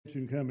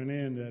coming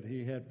in that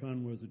he had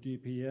fun with the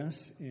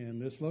GPS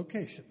and this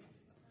location.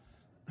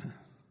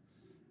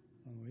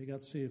 He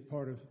got to see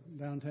part of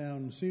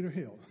downtown Cedar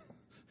Hill.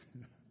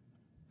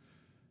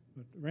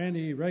 But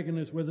Randy Reagan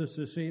is with us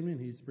this evening.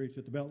 He's preached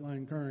at the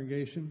Beltline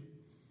congregation.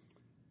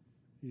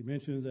 He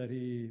mentioned that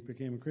he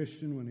became a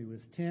Christian when he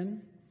was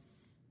 10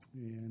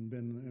 and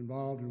been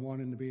involved in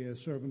wanting to be a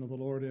servant of the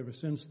Lord ever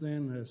since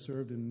then, has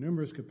served in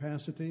numerous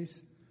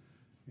capacities,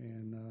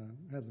 and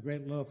has a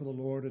great love for the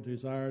Lord, a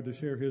desire to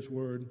share His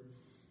Word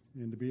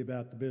and to be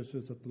about the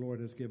business that the Lord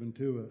has given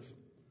to us.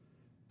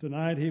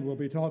 Tonight he will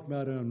be talking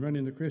about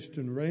running the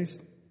Christian race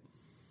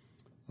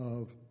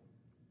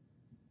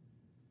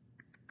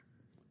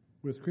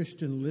with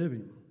Christian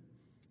living.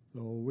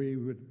 So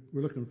we're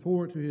looking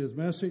forward to his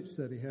message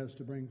that he has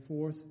to bring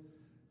forth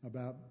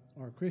about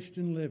our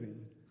Christian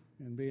living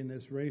and being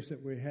this race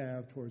that we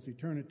have towards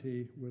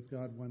eternity with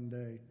God one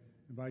day.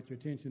 Invite your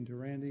attention to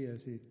Randy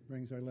as he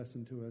brings our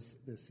lesson to us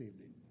this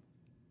evening.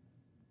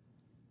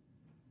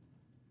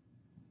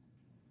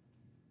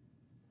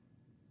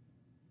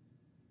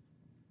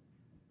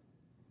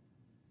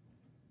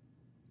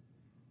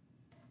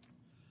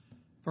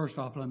 First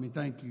off, let me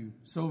thank you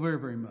so very,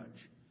 very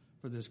much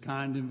for this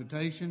kind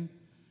invitation,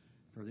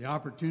 for the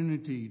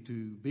opportunity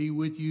to be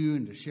with you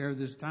and to share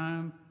this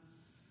time.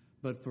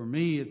 But for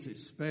me, it's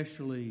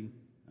especially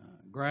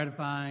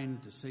gratifying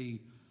to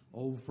see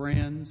old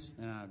friends,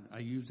 and I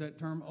use that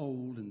term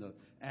old in the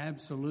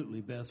absolutely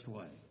best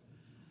way.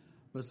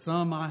 But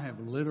some I have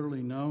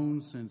literally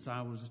known since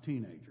I was a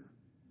teenager.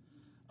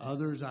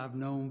 Others I've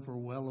known for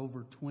well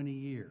over 20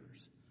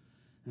 years.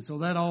 And so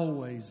that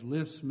always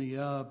lifts me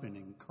up and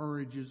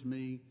encourages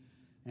me,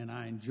 and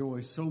I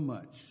enjoy so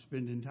much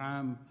spending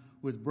time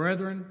with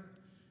brethren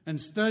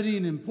and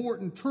studying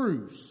important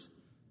truths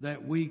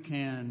that we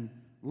can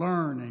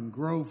learn and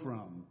grow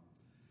from.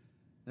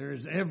 There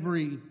is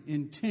every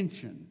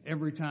intention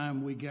every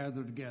time we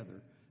gather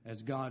together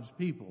as God's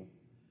people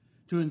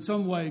to in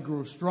some way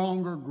grow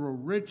stronger, grow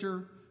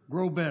richer,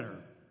 grow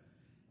better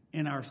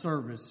in our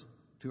service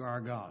to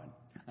our God.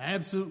 I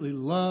absolutely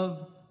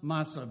love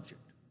my subject,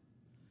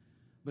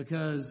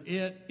 because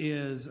it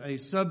is a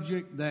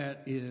subject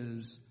that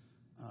is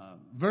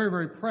very,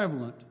 very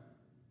prevalent,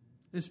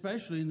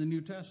 especially in the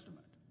New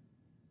Testament.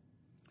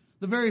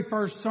 The very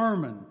first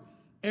sermon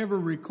ever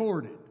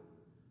recorded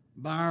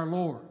by our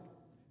Lord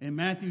in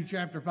Matthew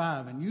chapter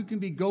 5, and you can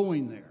be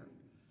going there,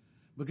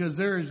 because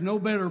there is no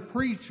better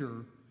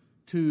preacher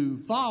to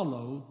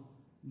follow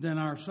than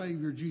our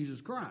Savior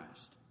Jesus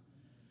Christ.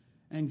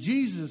 And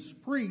Jesus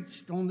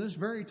preached on this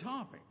very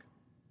topic.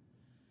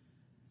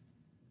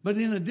 But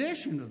in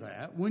addition to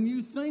that, when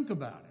you think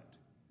about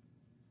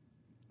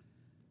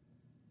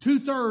it,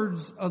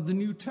 2/3 of the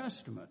New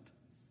Testament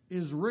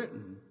is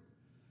written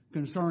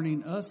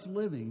concerning us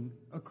living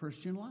a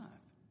Christian life.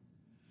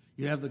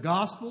 You have the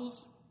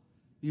Gospels,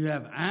 you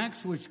have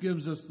Acts, which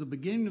gives us the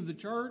beginning of the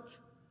church,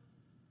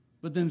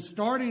 but then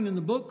starting in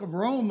the book of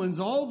Romans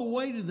all the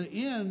way to the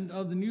end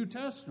of the New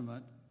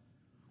Testament,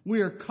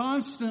 we are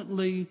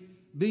constantly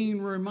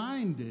being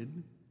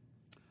reminded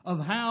of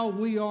how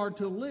we are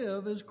to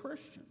live as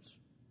Christians.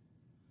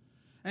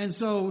 And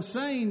so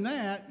saying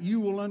that, you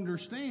will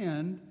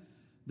understand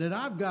that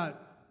I've got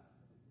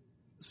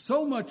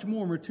so much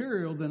more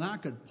material than I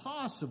could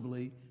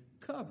possibly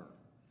cover.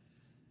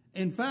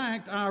 In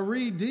fact, I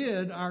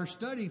redid our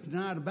study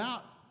tonight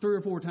about 3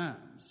 or 4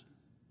 times,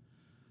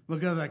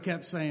 because I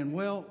kept saying,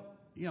 well,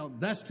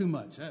 that's too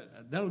much.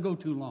 That'll go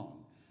too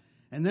long.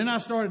 And then I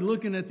started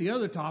looking at the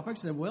other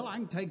topics and said, well, I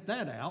can take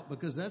that out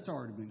because that's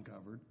already been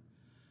covered.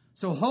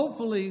 So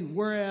hopefully,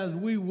 whereas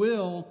we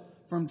will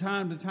from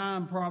time to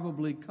time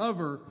probably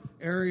cover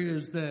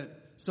areas that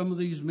some of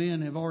these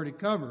men have already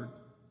covered,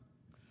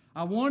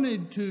 I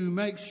wanted to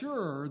make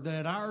sure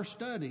that our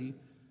study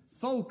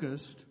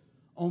focused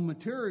on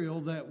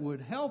material that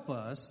would help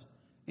us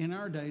in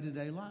our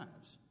day-to-day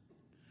lives.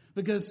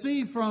 Because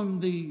see, from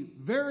the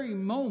very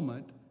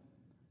moment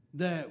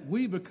that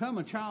we become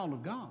a child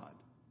of God,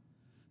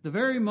 the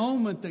very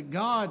moment that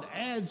God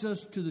adds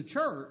us to the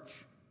church,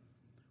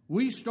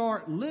 we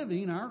start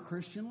living our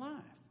Christian life.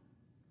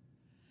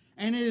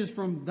 And it is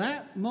from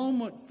that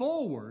moment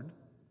forward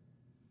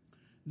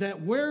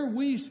that where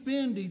we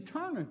spend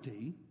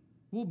eternity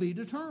will be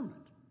determined.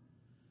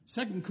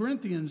 2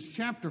 Corinthians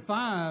chapter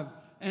 5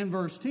 and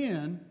verse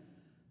 10,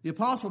 the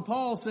Apostle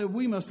Paul said,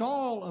 we must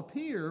all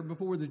appear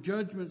before the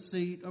judgment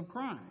seat of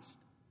Christ,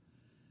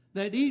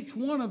 that each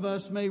one of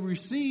us may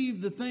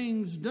receive the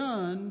things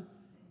done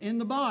in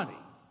the body,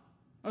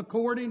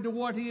 according to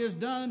what he has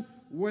done,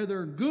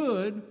 whether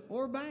good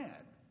or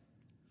bad.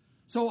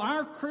 So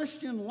our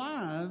Christian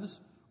lives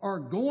are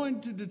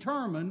going to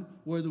determine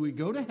whether we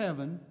go to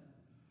heaven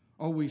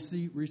or we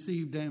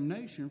receive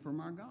damnation from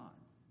our God.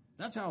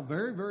 That's how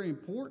very, very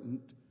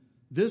important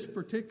this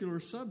particular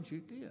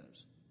subject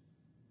is.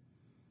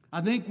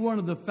 I think one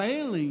of the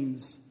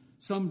failings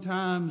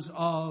sometimes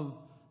of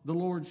the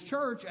Lord's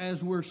church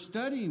as we're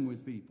studying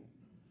with people,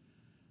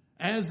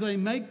 as they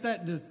make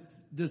that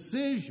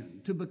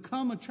decision to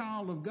become a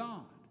child of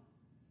God,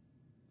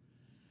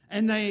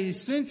 And they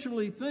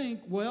essentially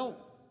think, well,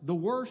 the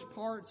worst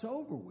part's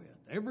over with.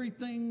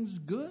 Everything's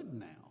good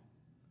now.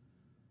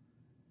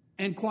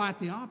 And quite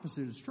the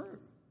opposite is true.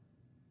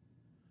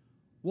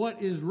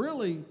 What is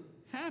really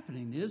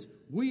happening is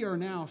we are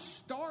now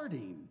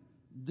starting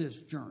this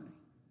journey.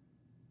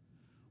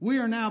 We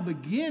are now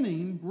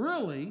beginning,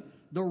 really,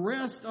 the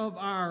rest of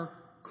our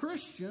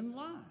Christian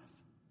life.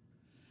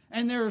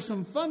 And there are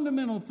some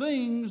fundamental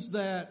things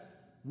that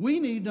we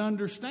need to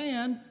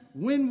understand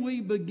when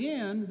we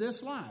begin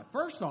this life.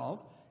 First off,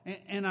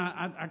 and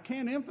I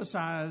can't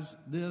emphasize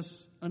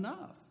this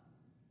enough,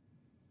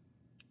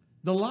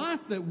 the life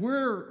that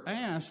we're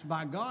asked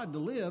by God to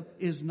live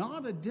is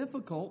not a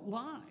difficult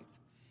life.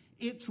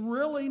 It's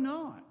really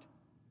not.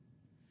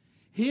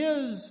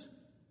 His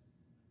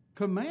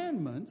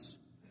commandments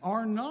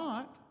are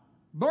not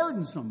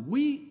burdensome.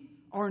 We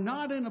are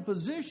not in a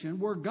position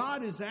where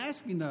God is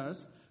asking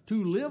us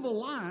to live a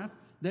life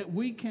that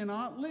we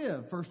cannot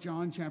live. 1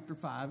 John chapter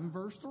 5 and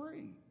verse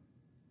 3.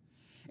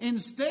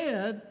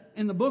 Instead,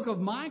 in the book of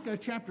Micah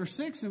chapter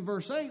 6 and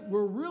verse 8,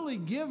 we're really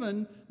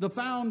given the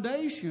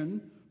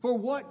foundation for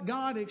what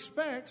God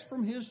expects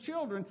from His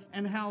children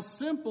and how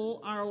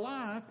simple our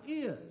life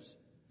is.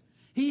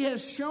 He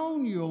has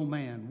shown you, O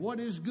man, what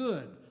is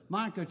good.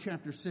 Micah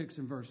chapter 6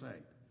 and verse 8.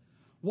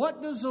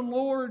 What does the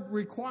Lord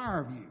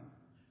require of you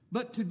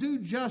but to do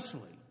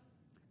justly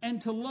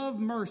and to love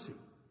mercy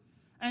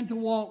and to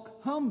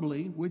walk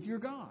humbly with your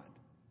God?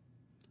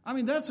 I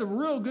mean, that's a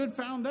real good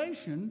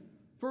foundation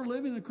for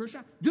living the Christian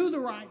life. Do the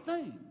right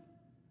thing.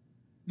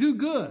 Do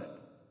good.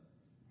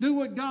 Do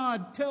what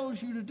God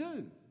tells you to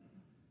do.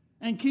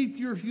 And keep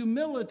your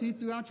humility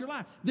throughout your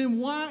life. Then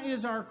why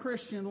is our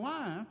Christian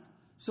life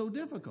so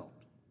difficult?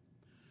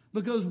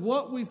 Because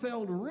what we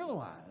fail to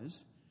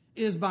realize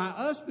is by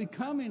us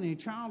becoming a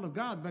child of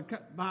God,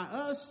 by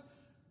us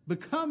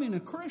becoming a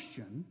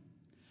Christian,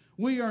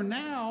 we are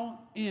now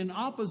in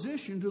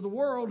opposition to the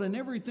world and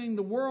everything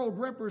the world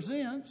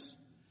represents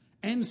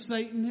and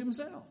Satan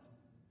himself.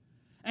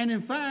 And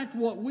in fact,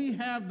 what we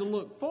have to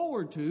look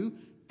forward to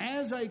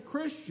as a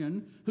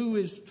Christian who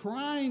is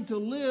trying to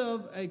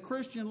live a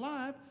Christian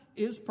life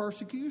is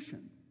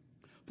persecution.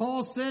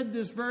 Paul said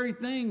this very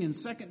thing in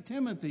 2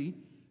 Timothy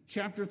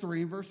chapter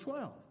 3 verse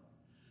 12.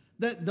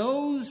 That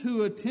those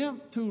who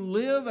attempt to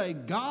live a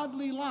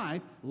godly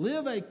life,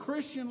 live a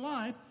Christian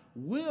life,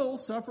 will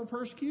suffer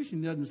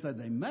persecution. He doesn't say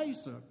they may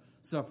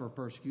suffer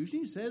persecution.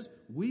 He says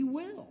we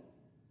will.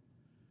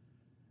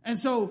 And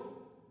so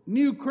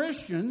new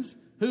Christians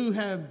who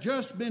have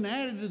just been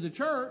added to the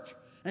church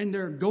and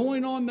they're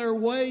going on their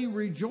way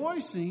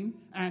rejoicing,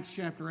 Acts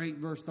chapter 8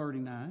 verse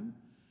 39,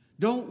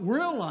 don't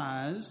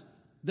realize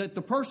that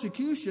the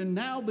persecution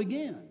now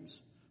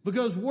begins.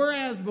 Because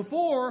whereas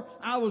before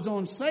I was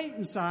on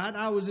Satan's side,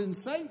 I was in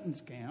Satan's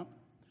camp,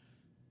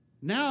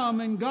 now I'm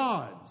in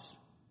God's.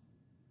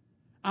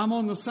 I'm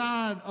on the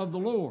side of the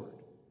Lord.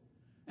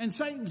 And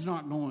Satan's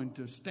not going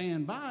to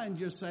stand by and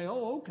just say,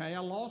 oh, okay,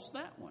 I lost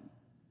that one.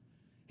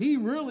 He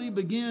really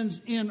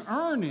begins in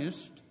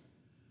earnest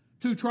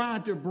to try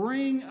to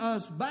bring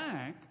us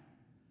back,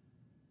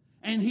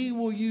 and he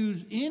will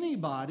use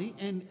anybody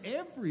and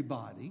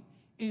everybody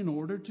in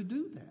order to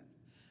do that.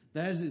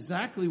 That is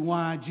exactly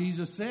why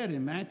Jesus said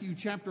in Matthew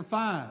chapter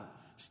 5,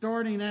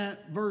 starting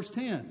at verse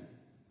 10,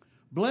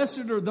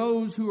 blessed are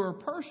those who are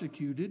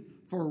persecuted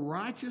for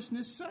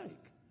righteousness' sake,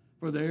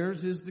 for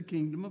theirs is the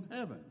kingdom of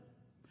heaven.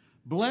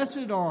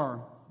 Blessed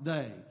are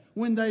they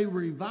when they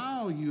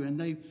revile you and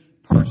they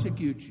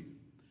persecute you,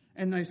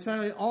 and they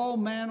say all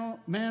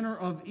manner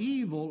of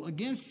evil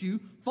against you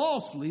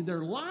falsely.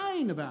 They're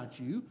lying about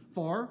you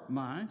for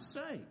my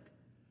sake.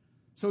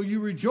 So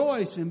you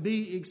rejoice and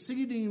be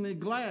exceedingly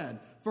glad,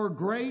 for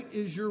great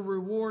is your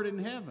reward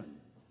in heaven.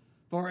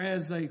 For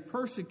as they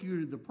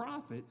persecuted the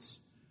prophets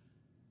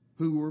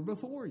who were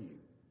before you.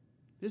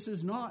 This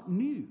is not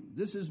new.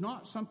 This is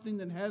not something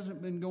that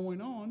hasn't been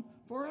going on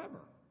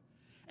forever.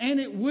 And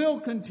it will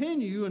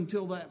continue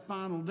until that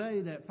final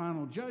day, that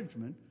final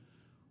judgment,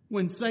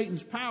 when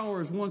Satan's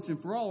power is once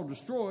and for all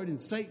destroyed and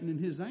Satan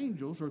and his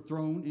angels are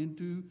thrown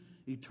into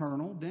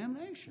eternal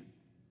damnation.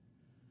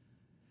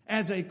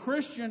 As a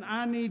Christian,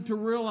 I need to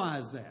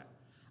realize that.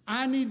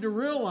 I need to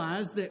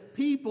realize that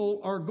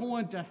people are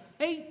going to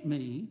hate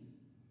me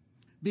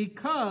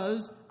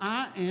because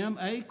I am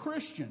a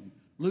Christian.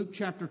 Luke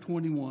chapter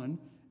 21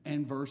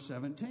 and verse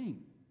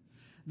 17.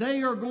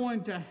 They are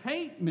going to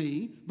hate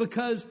me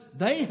because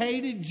they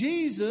hated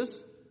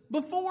Jesus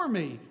before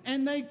me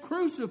and they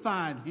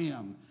crucified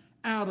him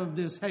out of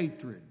this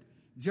hatred.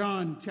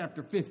 John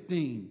chapter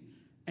 15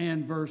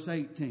 and verse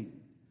 18.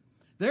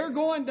 They're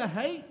going to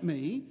hate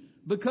me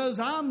because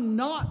I'm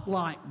not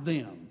like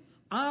them.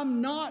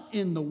 I'm not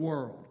in the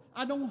world.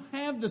 I don't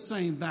have the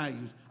same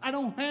values. I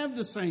don't have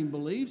the same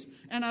beliefs.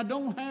 And I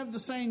don't have the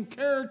same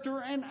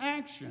character and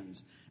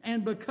actions.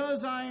 And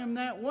because I am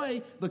that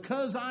way,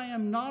 because I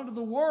am not of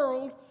the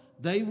world,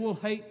 they will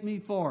hate me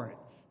for it.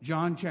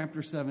 John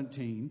chapter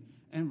 17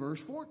 and verse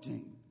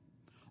 14.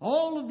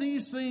 All of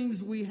these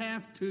things we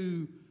have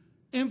to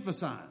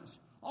emphasize.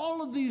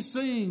 All of these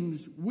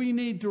things we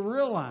need to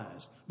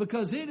realize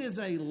because it is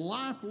a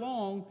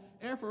lifelong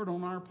effort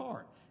on our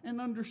part.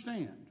 And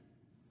understand,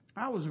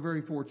 I was a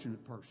very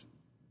fortunate person.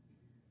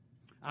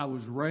 I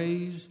was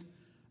raised,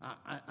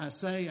 I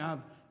say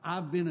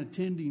I've been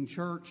attending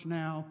church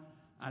now,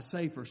 I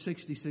say for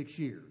 66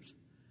 years.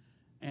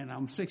 And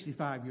I'm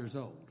 65 years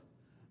old.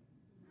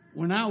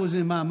 When I was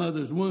in my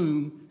mother's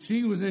womb,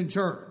 she was in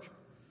church.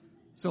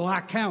 So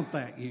I count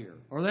that year,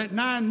 or that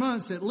 9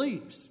 months at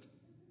least.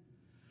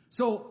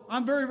 So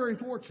I'm very, very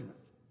fortunate.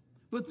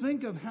 But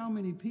think of how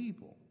many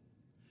people,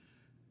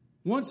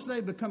 once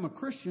they become a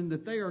Christian,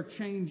 that they are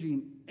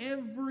changing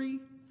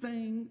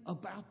everything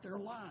about their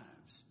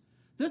lives.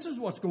 This is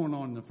what's going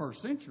on in the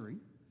first century.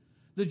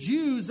 The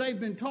Jews, they've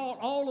been taught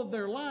all of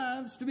their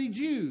lives to be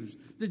Jews.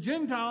 The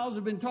Gentiles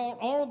have been taught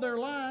all of their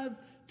lives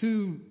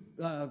to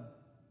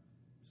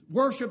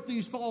worship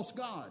these false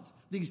gods,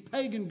 these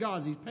pagan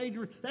gods, these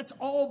pagan. That's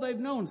all they've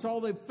known. It's all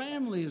their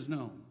family has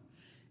known.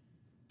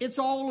 It's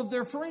all of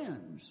their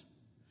friends.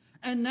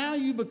 And now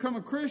you become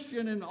a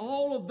Christian and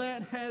all of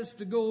that has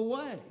to go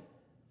away.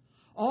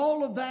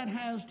 All of that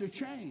has to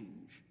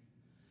change.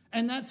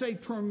 And that's a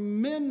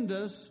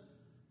tremendous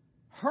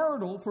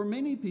hurdle for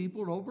many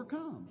people to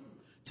overcome.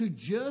 To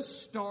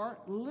just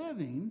start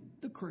living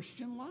the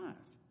Christian life.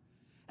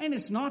 And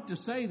it's not to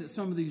say that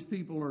some of these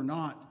people are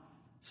not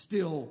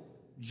still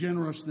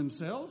generous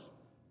themselves,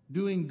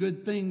 doing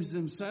good things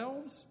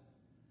themselves.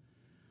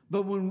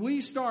 But when we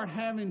start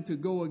having to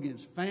go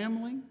against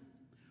family,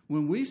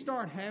 when we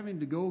start having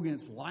to go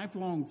against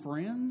lifelong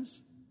friends,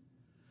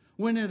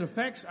 when it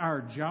affects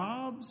our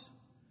jobs,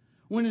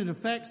 when it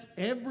affects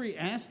every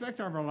aspect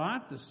of our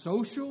life, the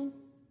social,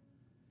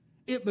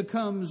 it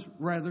becomes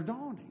rather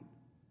daunting.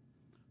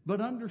 But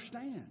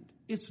understand,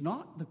 it's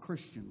not the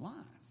Christian life.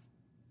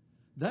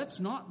 That's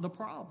not the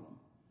problem.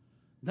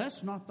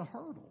 That's not the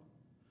hurdle.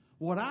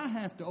 What I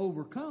have to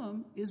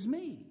overcome is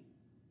me.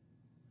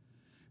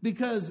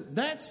 Because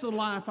that's the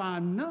life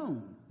I've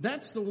known.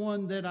 That's the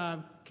one that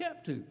I've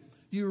kept to. Do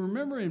you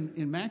remember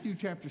in Matthew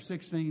chapter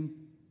 16,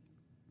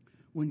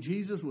 when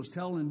Jesus was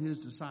telling his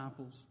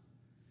disciples,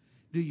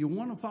 do you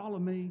want to follow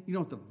me? You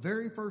know what the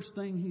very first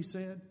thing he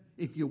said?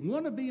 If you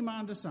want to be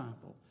my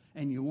disciple,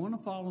 and you want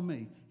to follow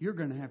me, you're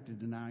going to have to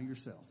deny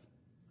yourself.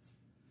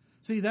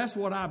 See, that's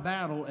what I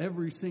battle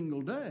every single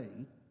day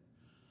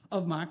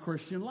of my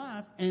Christian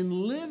life and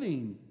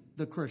living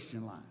the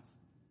Christian life.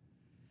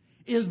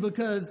 Is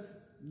because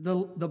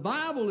the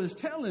Bible is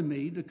telling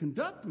me to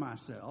conduct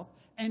myself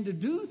and to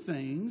do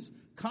things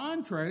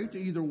contrary to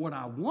either what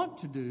I want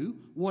to do,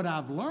 what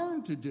I've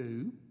learned to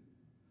do,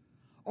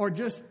 or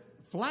just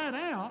flat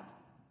out,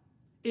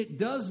 it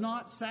does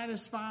not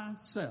satisfy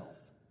self.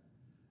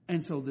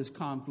 And so this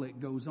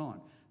conflict goes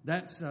on.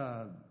 That's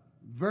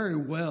very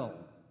well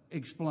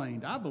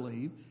explained, I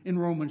believe, in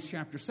Romans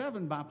chapter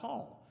 7 by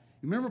Paul.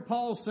 You remember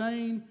Paul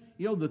saying,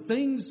 the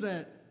things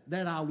that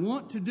I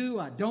want to do,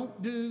 I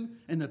don't do,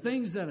 and the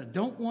things that I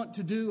don't want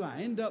to do, I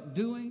end up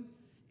doing.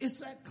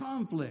 It's that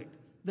conflict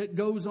that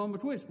goes on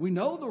between us. We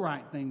know the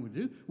right thing to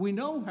do. We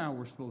know how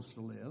we're supposed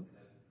to live.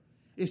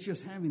 It's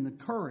just having the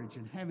courage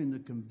and having the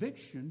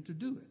conviction to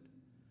do it.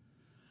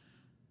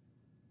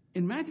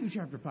 In Matthew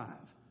chapter 5,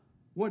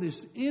 what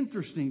is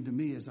interesting to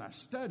me as I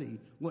study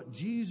what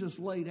Jesus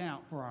laid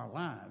out for our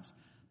lives,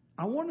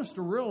 I want us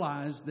to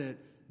realize that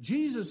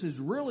Jesus is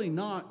really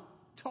not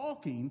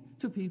talking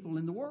to people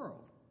in the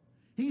world.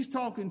 He's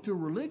talking to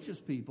religious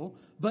people,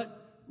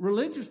 but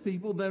religious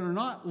people that are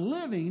not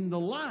living the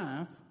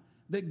life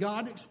that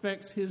God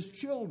expects his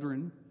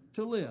children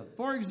to live.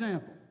 For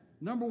example,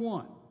 number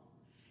 1,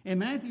 in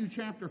Matthew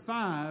chapter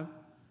 5,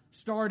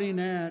 starting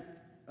at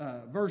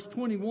verse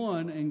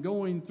 21 and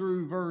going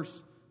through verse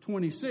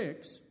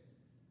 26,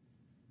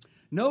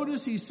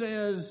 notice he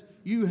says,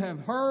 you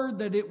have heard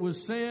that it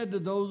was said to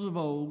those of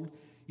old,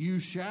 you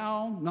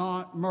shall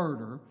not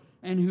murder,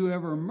 and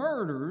whoever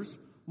murders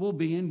will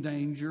be in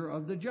danger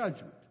of the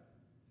judgment.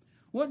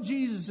 What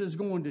Jesus is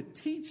going to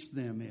teach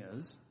them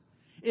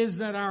is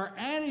that our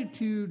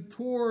attitude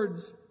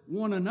towards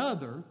one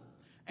another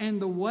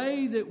and the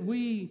way that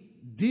we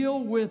deal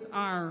with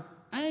our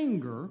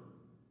anger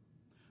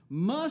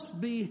must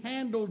be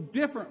handled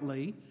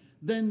differently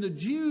than the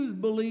Jews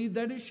believed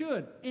that it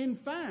should. In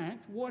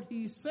fact, what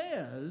he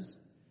says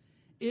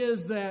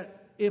is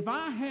that if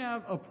I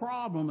have a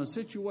problem, a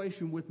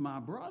situation with my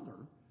brother,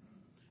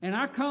 and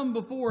I come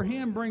before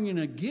him bringing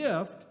a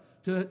gift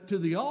to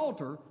the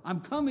altar,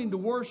 I'm coming to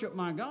worship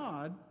my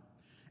God,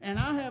 and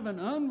I have an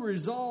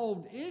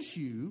unresolved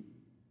issue,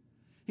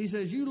 he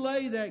says, you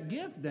lay that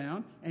gift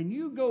down and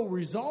you go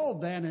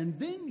resolve that, and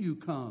then you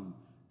come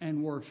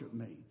and worship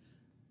me.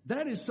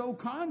 That is so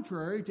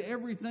contrary to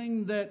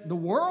everything that the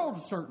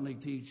world certainly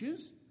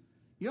teaches.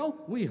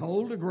 We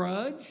hold a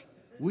grudge.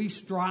 We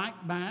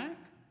strike back.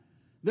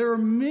 There are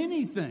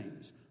many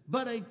things.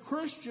 But a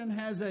Christian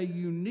has a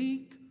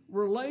unique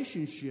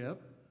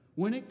relationship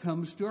when it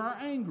comes to our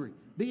anger.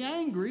 Be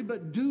angry,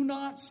 but do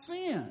not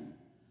sin.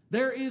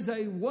 There is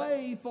a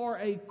way for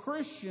a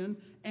Christian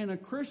and a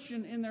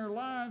Christian in their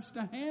lives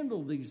to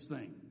handle these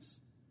things.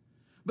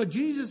 But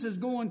Jesus is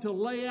going to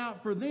lay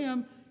out for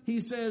them, he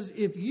says,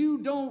 if you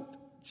don't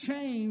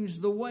change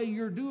the way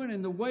you're doing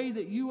and the way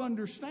that you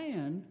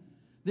understand,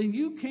 then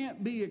you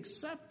can't be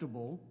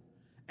acceptable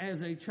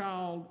as a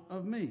child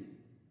of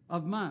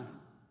mine.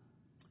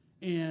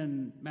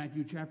 In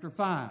Matthew chapter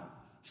 5,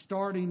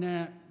 starting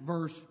at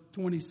verse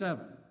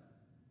 27.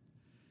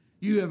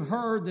 You have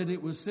heard that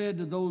it was said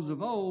to those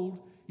of old,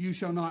 you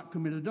shall not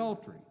commit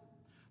adultery.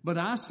 But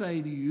I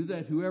say to you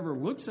that whoever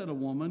looks at a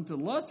woman to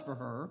lust for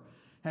her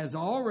has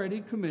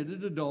already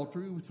committed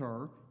adultery with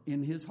her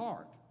in his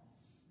heart.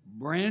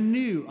 Brand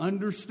new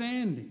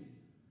understanding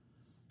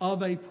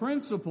of a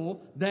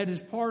principle that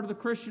is part of the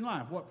Christian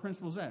life. What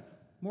principle is that?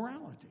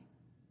 Morality.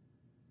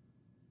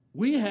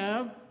 We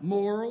have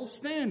moral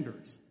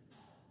standards.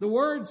 The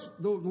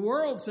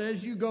world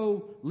says you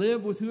go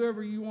live with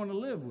whoever you want to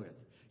live with.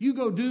 You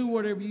go do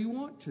whatever you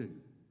want to.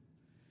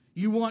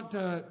 You want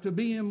to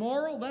be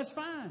immoral? That's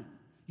fine.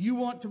 You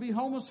want to be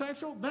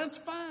homosexual? That's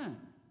fine.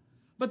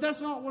 But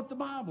that's not what the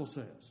Bible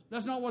says.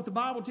 That's not what the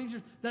Bible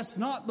teaches. That's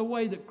not the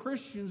way that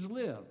Christians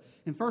live.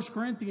 In 1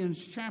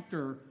 Corinthians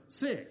chapter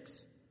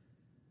 6,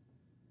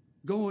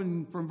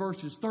 going from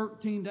verses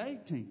 13 to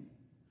 18,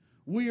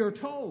 we are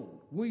told,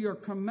 we are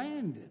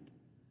commanded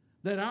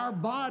that our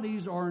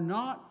bodies are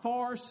not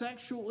for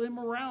sexual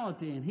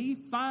immorality. And he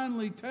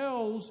finally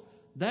tells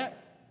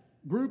that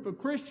group of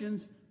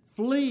Christians,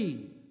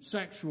 flee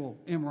sexual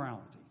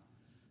immorality.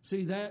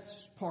 See, that's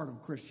part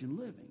of Christian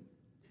living.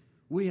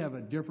 We have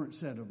a different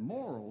set of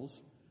morals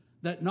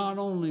that not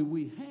only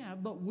we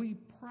have, but we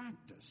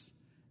practice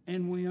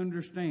and we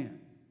understand.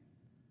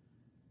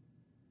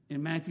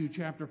 In Matthew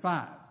chapter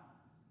 5,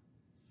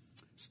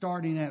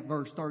 starting at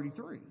verse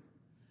 33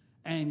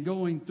 and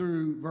going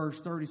through verse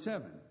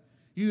 37,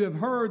 you have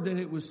heard that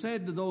it was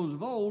said to those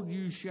of old,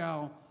 you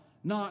shall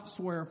not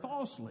swear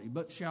falsely,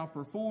 but shall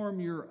perform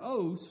your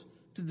oaths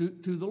to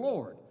the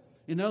Lord.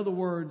 In other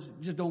words,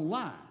 just don't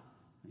lie.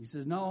 He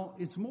says, no,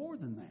 it's more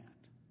than that.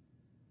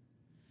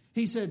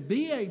 He said,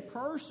 be a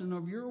person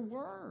of your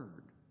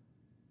word.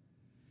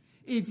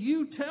 If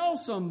you tell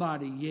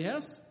somebody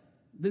yes,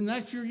 then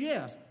that's your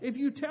yes. If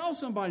you tell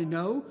somebody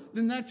no,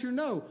 then that's your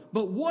no.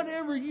 But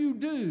whatever you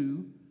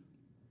do,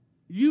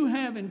 you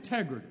have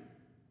integrity.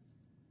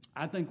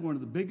 I think one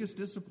of the biggest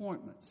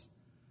disappointments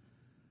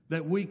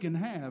that we can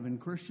have in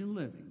Christian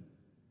living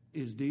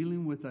is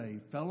dealing with a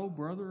fellow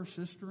brother or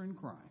sister in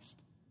Christ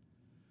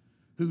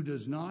who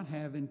does not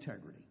have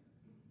integrity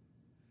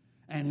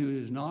and who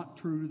is not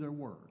true to their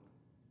word.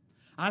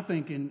 I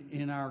think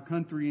in our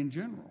country in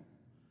general,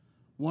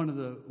 one of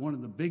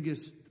the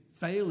biggest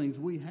failings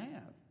we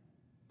have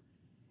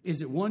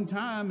is at one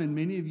time, and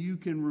many of you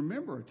can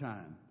remember a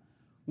time,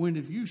 when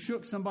if you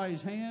shook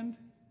somebody's hand,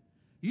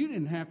 you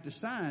didn't have to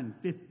sign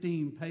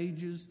 15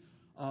 pages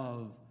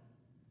of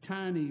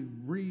tiny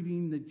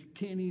reading that you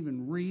can't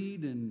even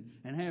read and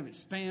have it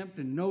stamped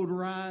and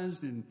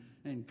notarized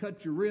and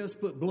cut your wrist,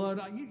 put blood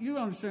on. You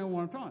understand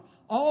what I'm talking about.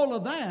 All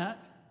of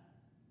that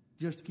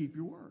just to keep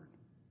your word.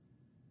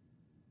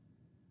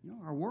 You know,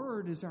 our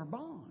word is our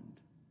bond.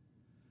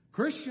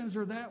 Christians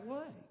are that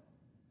way.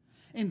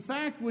 In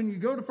fact, when you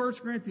go to 1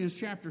 Corinthians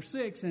chapter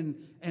 6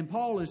 and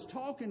Paul is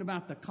talking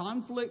about the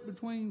conflict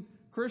between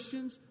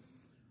Christians,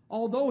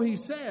 although he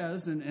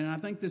says, and I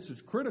think this is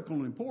critical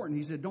and important,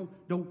 he said,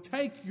 don't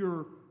take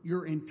your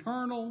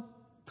internal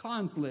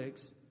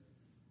conflicts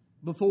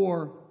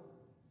before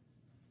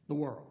the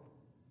world.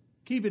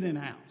 Keep it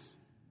in-house.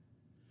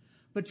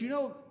 But you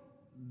know,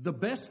 the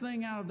best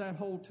thing out of that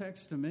whole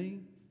text to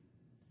me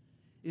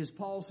is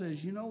Paul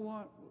says, you know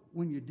what?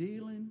 When you're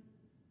dealing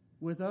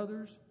with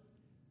others,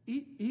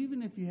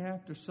 even if you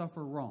have to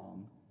suffer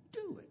wrong,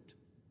 do it.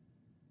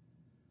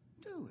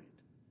 Do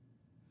it.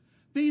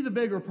 Be the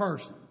bigger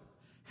person.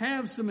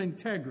 Have some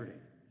integrity.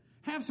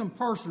 Have some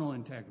personal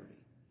integrity.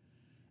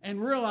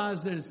 And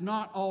realize that it's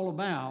not all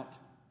about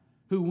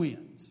who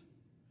wins.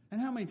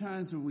 And how many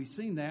times have we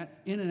seen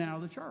that in and out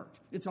of the church?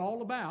 It's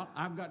all about,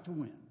 I've got to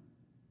win.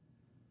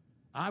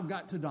 I've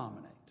got to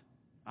dominate.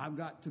 I've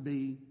got to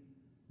be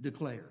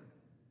declared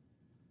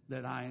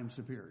that I am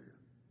superior.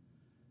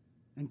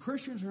 And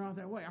Christians are not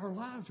that way. Our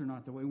lives are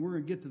not that way. We're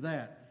going to get to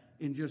that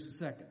in just a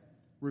second.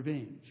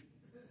 Revenge.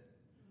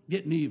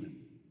 Getting even.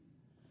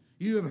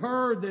 You have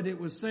heard that it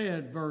was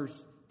said,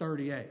 verse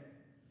 38,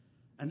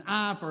 an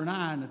eye for an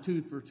eye and a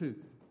tooth for a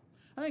tooth.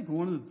 I think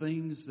one of the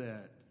things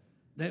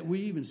that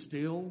we even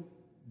still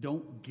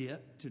don't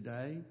get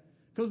today,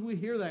 because we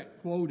hear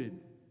that quoted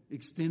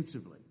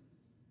extensively,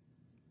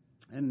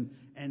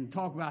 and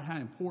talk about how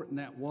important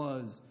that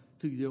was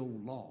to the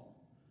old law.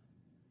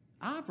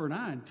 Eye for an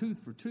eye and tooth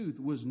for tooth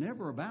was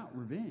never about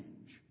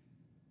revenge.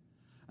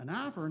 An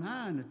eye for an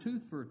eye and a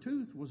tooth for a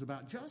tooth was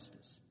about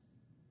justice.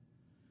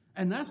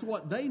 And that's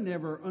what they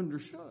never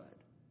understood.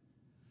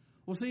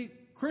 Well, see,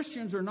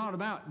 Christians are not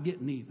about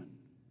getting even.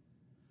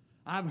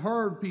 I've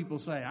heard people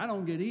say, I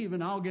don't get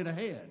even, I'll get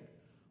ahead.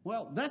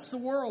 Well, that's the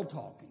world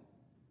talking.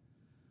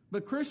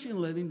 But Christian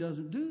living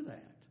doesn't do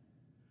that.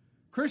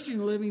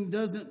 Christian living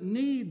doesn't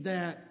need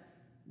that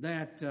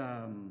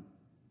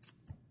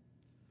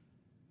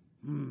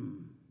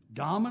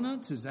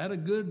dominance. Is that a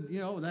good,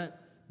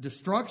 that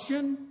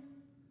destruction,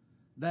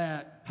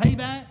 that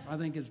payback, I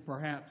think is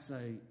perhaps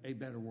a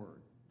better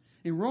word.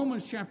 In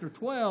Romans chapter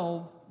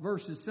 12,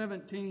 verses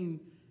 17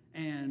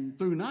 and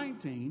through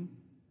 19,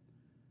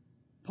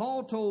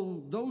 Paul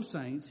told those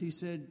saints, he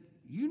said,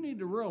 you need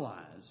to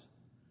realize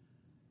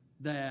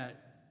that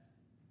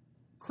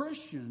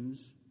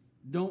Christians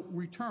don't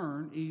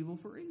return evil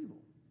for evil.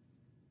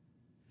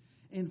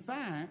 In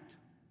fact,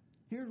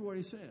 here's what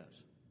he says.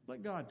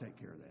 Let God take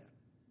care of that.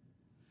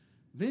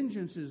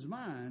 Vengeance is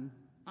mine,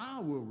 I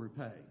will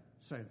repay,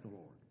 saith the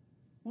Lord.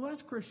 Well,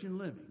 that's Christian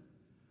living.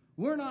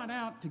 We're not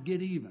out to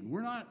get even.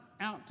 We're not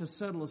out to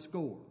settle a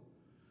score.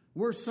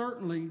 We're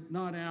certainly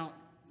not out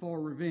for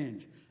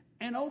revenge.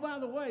 And oh, by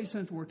the way,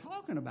 since we're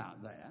talking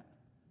about that,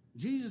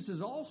 Jesus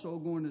is also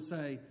going to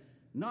say,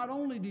 not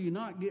only do you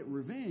not get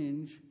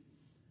revenge,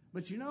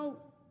 but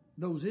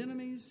those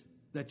enemies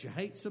that you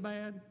hate so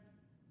bad,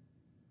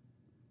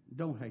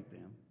 don't hate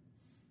them.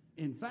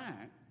 In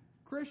fact,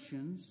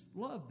 Christians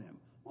love them.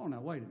 Oh,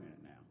 now, wait a minute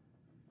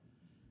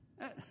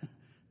now.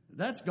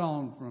 That's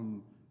gone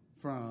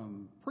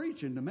from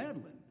preaching to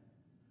meddling.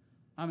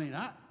 I mean,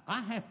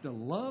 I have to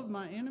love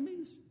my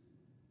enemies?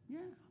 Yeah.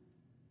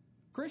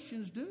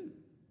 Christians do.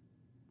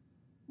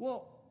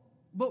 Well,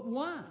 but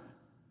why?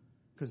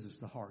 Because it's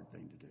the hard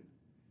thing to do.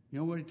 You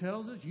know what he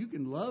tells us? You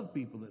can love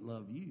people that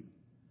love you.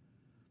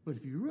 But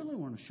if you really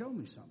want to show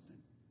me something,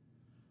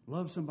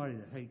 love somebody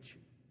that hates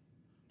you.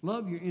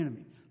 Love your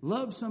enemy.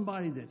 Love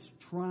somebody that's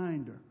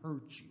trying to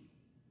hurt you.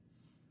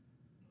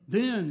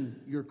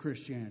 Then your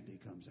Christianity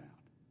comes out.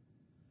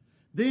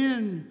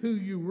 Then who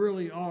you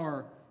really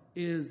are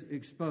is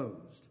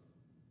exposed.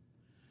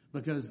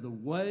 Because the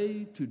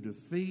way to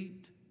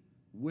defeat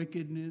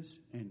wickedness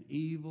and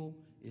evil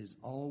is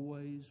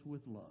always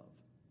with love.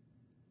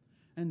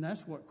 And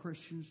that's what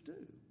Christians do.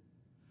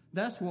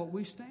 That's what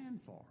we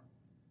stand for.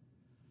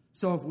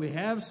 So if we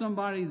have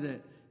somebody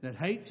that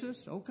hates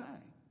us, okay.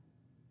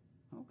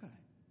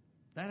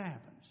 That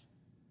happens.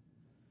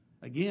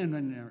 Again,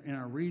 in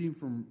our reading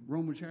from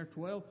Romans chapter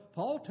 12,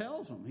 Paul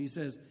tells them, he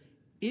says,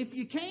 if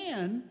you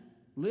can,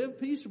 live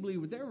peaceably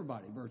with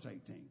everybody, verse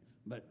 18.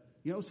 But,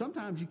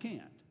 sometimes you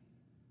can't.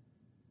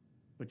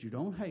 But you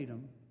don't hate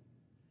them,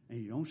 and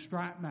you don't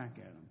strike back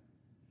at them,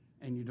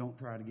 and you don't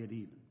try to get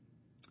even.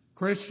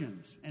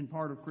 Christians, and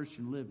part of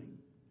Christian living,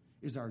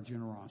 is our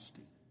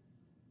generosity.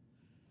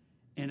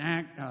 In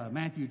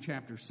Matthew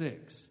chapter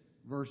 6,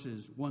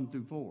 verses 1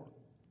 through 4,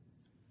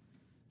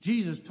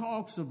 Jesus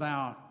talks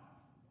about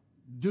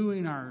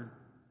doing our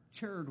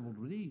charitable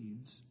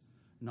deeds,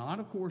 not,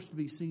 of course, to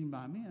be seen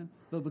by men,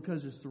 but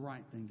because it's the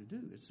right thing to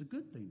do. It's a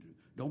good thing to do.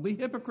 Don't be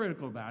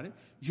hypocritical about it.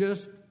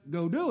 Just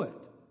go do it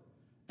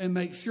and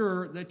make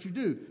sure that you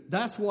do.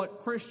 That's what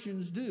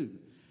Christians do.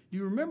 Do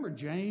you remember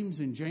James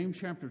in James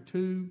chapter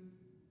 2?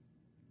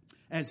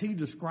 As he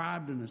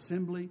described an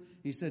assembly,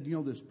 he said,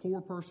 this poor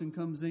person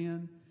comes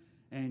in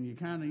and you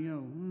kind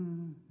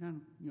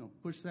of,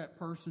 push that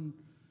person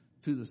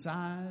to the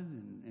side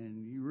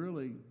and you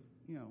really,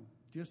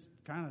 just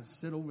kind of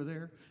sit over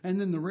there. And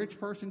then the rich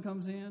person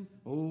comes in.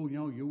 Oh,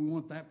 we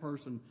want that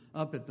person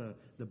up at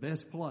the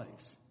best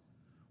place.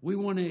 We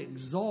want to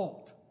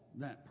exalt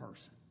that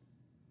person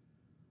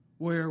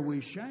where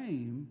we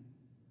shame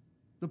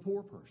the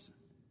poor person.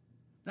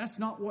 That's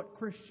not what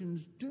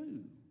Christians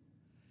do.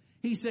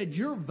 He said,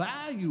 you're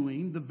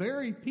valuing the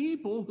very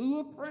people who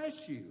oppress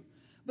you.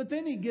 But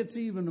then he gets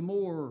even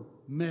more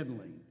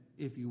meddling,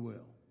 if you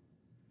will.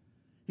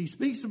 He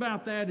speaks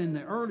about that in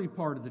the early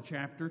part of the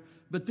chapter,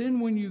 but then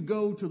when you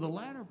go to the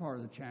latter part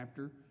of the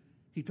chapter,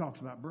 he talks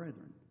about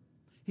brethren.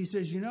 He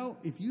says,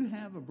 if you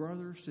have a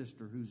brother or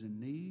sister who's in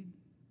need,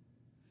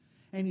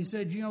 and he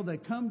said, they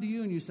come to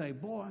you and you say,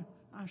 boy,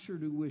 I sure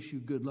do wish you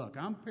good luck.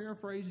 I'm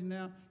paraphrasing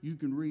now. You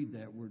can read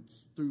that word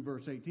through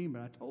verse 18,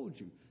 but I told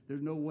you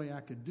there's no way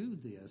I could do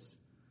this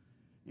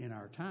in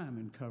our time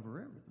and cover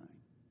everything.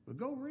 But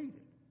go read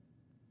it.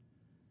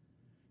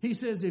 He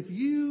says, if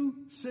you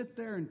sit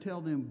there and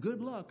tell them,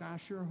 good luck, I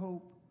sure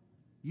hope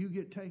you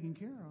get taken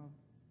care of.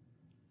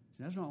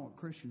 That's not what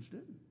Christians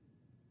do.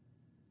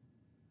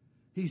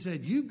 He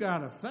said, you've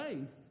got a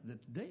faith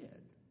that's dead.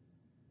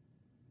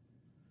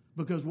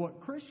 Because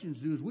what Christians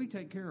do is we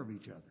take care of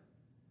each other.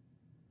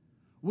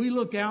 We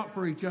look out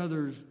for each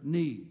other's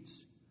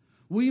needs.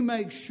 We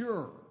make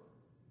sure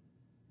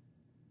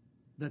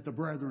that the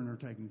brethren are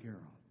taken care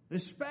of,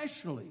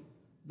 especially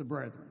the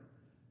brethren.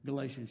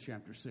 Galatians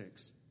chapter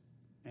 6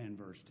 and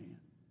verse 10.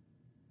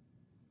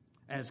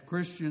 As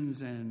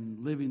Christians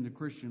and living the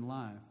Christian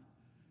life,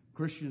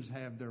 Christians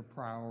have their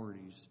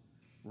priorities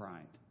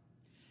right.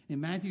 In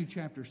Matthew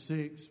chapter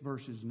 6,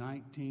 verses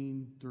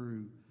 19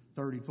 through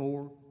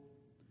 34,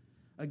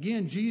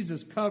 again,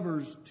 Jesus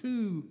covers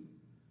two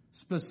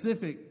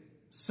specific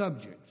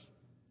subjects.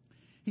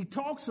 He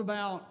talks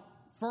about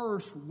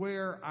first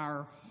where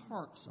our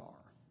hearts are.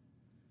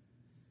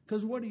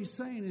 Because what he's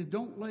saying is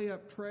don't lay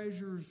up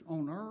treasures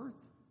on earth,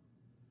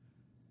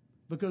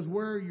 because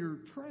where your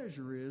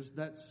treasure is,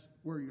 that's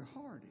where your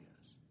heart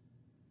is.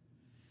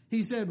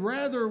 He said,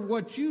 rather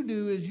what you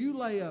do is you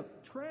lay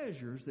up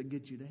treasures that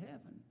get you to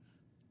heaven.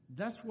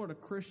 That's what a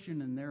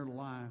Christian in their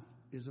life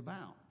is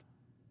about.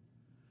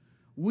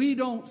 We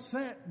don't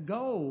set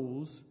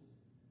goals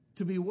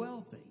to be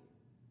wealthy.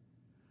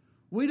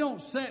 We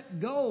don't set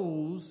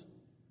goals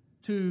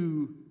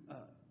to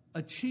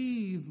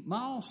achieve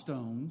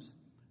milestones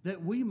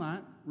that we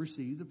might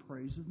receive the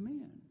praise of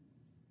men.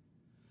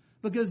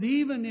 Because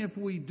even if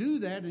we do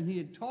that, and he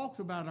had talked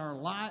about our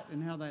light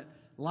and how that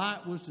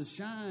light was to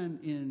shine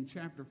in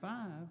chapter 5,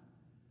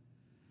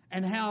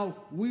 and how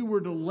we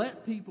were to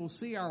let people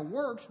see our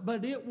works,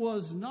 but it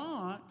was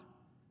not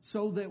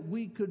so that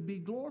we could be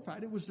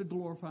glorified. It was to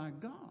glorify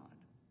God.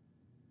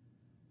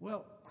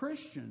 Well,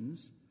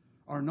 Christians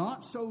are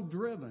not so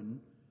driven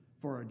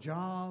for a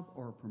job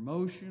or a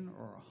promotion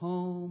or a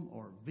home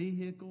or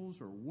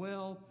vehicles or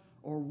wealth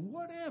or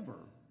whatever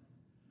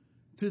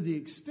to the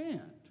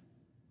extent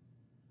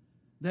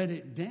that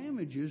it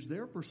damages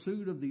their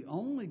pursuit of the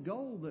only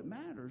goal that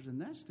matters, and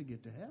that's to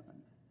get to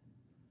heaven.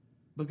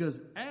 Because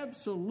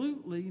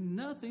absolutely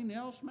nothing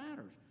else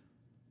matters.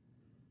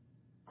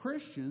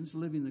 Christians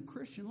living the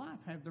Christian life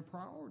have their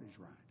priorities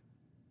right.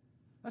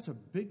 That's a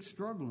big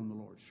struggle in the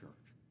Lord's church.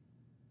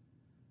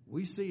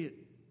 We see it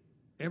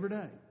every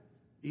day,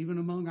 even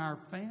among our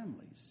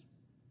families.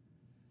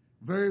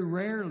 Very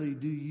rarely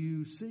do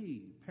you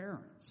see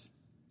parents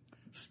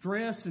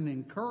stress and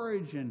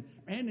encourage, and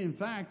in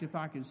fact, if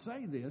I can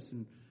say this,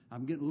 and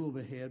I'm getting a little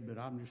bit ahead, but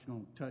I'm just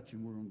going to touch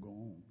and we're going to go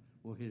on.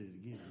 We'll hit it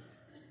again.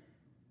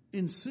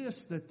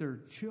 Insist that their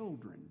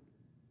children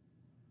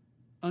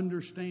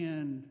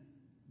understand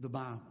the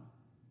Bible,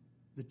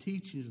 the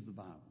teachings of the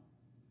Bible.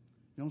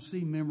 You don't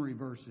see memory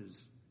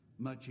verses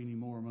much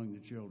anymore among the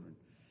children.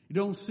 You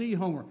don't see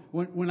homework.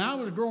 When I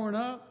was growing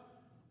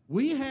up,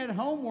 we had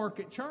homework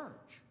at church.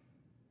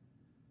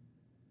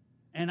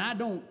 And I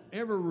don't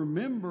ever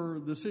remember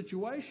the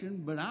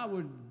situation, but I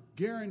would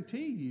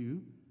guarantee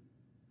you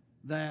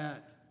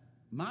that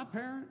my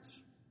parents,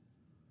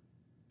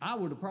 I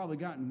would have probably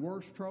gotten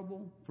worse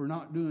trouble for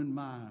not doing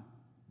my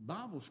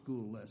Bible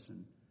school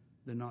lesson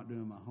than not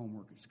doing my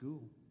homework at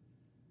school.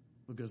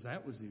 Because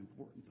that was the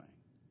important thing.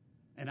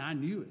 And I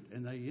knew it,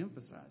 and they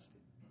emphasized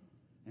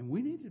it. And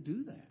we need to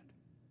do that.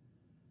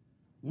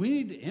 We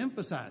need to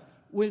emphasize.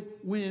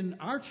 When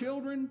our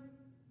children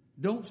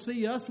don't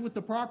see us with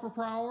the proper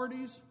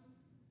priorities,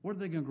 what are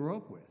they going to grow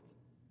up with?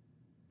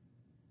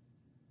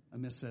 A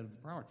misset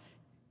of priorities.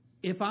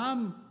 If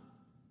I'm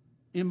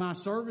in my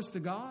service to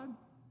God,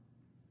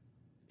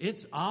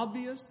 it's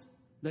obvious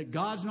that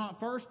God's not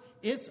first.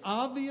 It's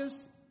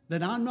obvious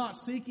that I'm not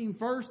seeking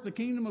first the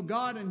kingdom of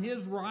God and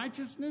His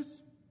righteousness.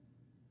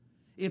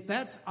 If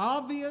that's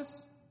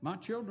obvious, my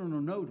children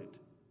will note it.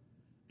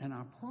 And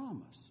I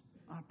promise,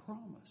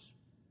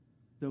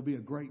 there'll be a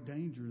great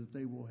danger that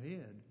they will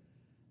head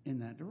in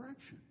that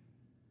direction.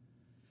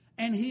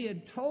 And he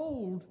had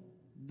told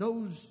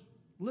those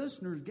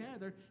listeners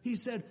gathered, he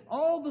said,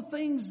 all the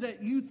things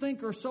that you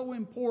think are so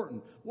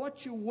important,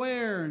 what you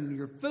wear and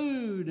your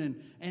food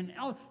and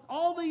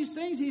all these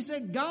things, he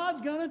said,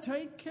 God's going to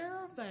take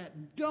care of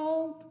that.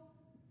 Don't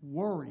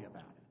worry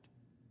about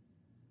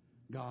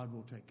it. God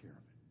will take care of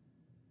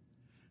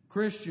it.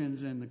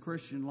 Christians and the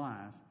Christian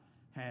life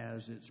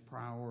has its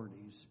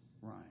priorities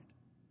right.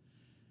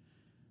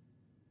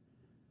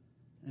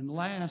 And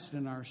last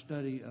in our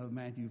study of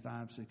Matthew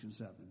 5, 6, and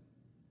 7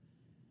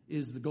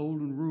 is the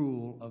golden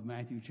rule of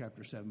Matthew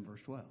chapter 7,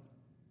 verse 12.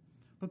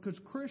 Because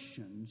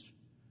Christians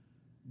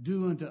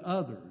do unto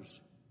others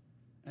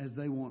as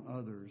they want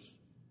others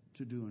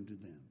to do unto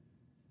them.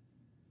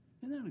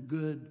 Isn't that a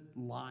good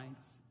life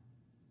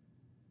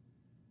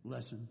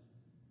lesson?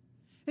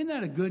 Isn't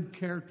that a good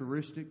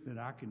characteristic that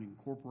I can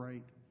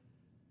incorporate?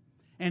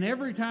 And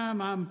every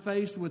time I'm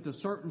faced with a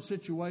certain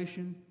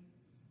situation,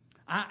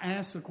 I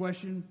ask the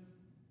question,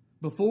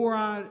 before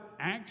I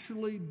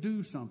actually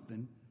do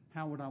something,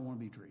 how would I want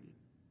to be treated?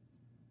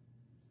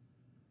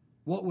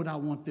 What would I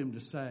want them to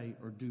say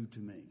or do to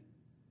me?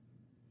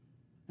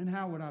 And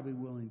how would I be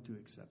willing to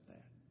accept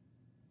that?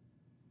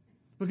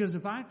 Because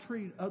if I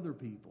treat other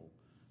people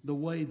the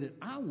way that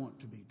I want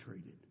to be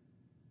treated,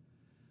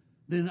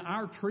 then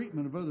our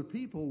treatment of other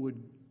people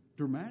would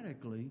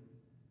dramatically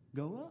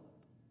go up.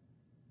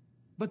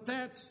 But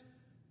that's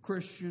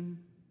Christian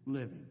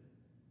living.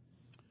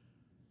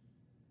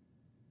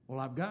 Well,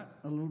 I've got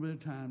a little bit of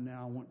time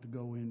now. I want to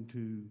go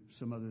into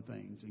some other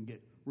things and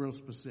get real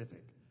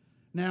specific.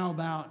 Now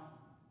about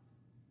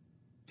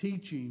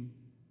teaching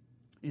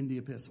in the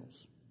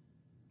epistles.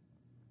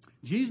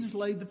 Jesus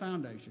laid the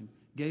foundation,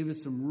 gave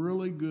us some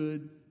really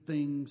good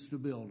things to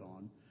build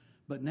on,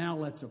 but now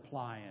let's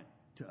apply it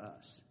to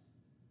us.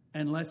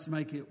 And let's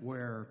make it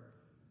where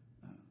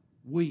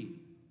we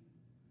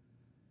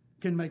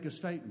can make a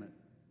statement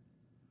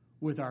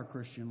with our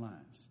Christian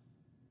lives.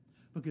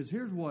 Because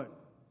here's what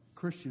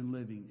Christian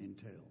living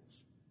entails.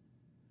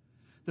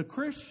 The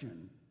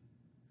Christian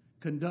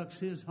conducts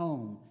his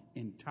home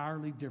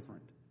entirely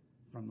different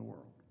from the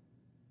world.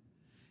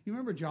 You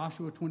remember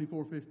Joshua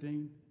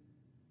 24:15?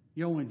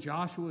 You know, when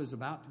Joshua is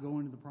about to go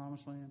into the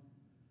promised land?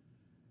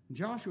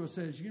 Joshua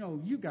says,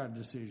 you got a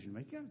decision to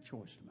make. You got a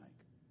choice to make.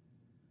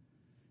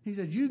 He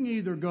said, you can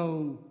either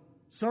go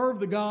serve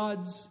the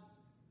gods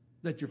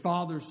that your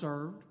fathers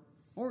served,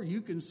 or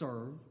you can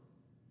serve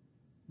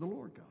the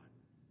Lord God.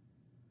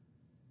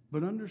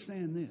 But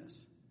understand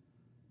this.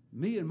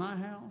 Me and my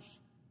house,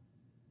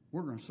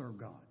 we're going to serve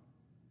God.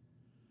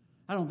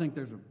 I don't think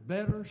there's a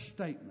better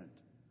statement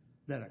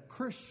that a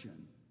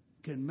Christian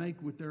can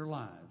make with their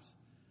lives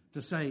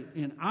to say,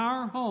 in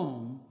our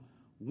home,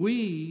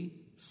 we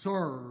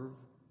serve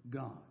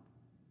God.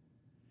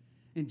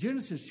 In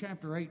Genesis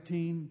chapter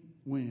 18,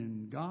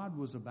 when God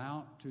was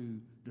about to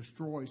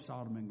destroy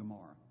Sodom and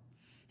Gomorrah,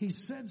 he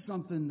said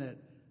something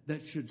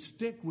that should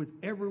stick with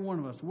every one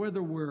of us,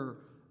 whether we're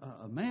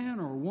a man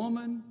or a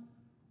woman,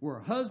 we're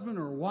a husband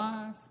or a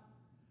wife,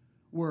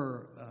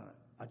 we're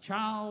a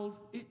child.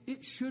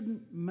 It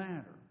shouldn't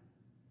matter.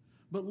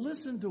 But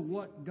listen to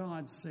what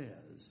God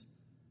says.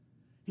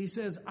 He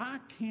says, I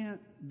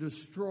can't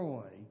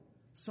destroy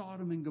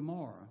Sodom and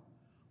Gomorrah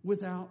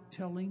without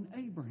telling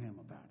Abraham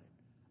about it,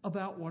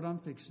 about what I'm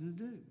fixing to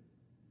do.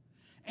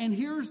 And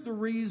here's the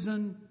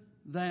reason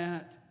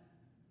that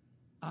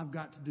I've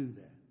got to do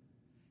that.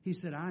 He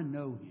said, I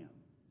know him.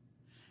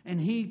 And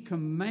he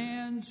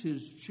commands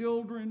his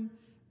children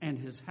and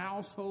his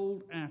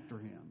household after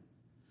him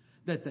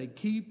that they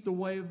keep the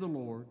way of the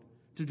Lord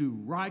to do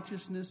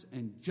righteousness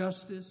and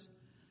justice,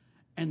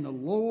 and the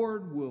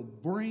Lord will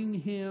bring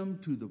him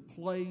to the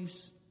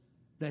place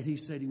that he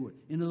said he would.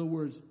 In other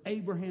words,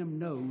 Abraham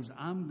knows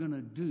I'm going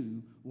to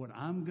do what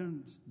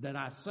that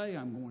I say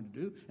I'm going to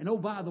do. And oh,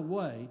 by the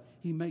way,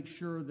 he makes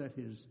sure that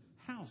his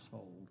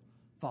household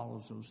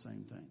follows those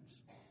same things.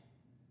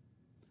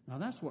 Now,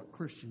 that's what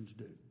Christians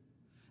do.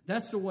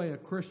 That's the way a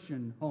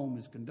Christian home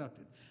is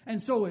conducted.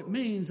 And so it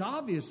means,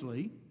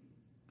 obviously,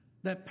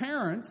 that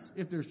parents,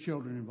 if there's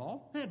children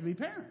involved, they have to be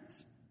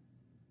parents.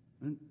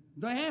 And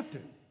they have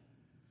to.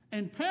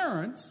 And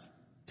parents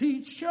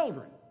teach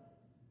children.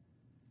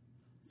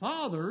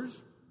 Fathers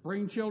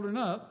bring children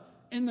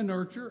up in the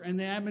nurture and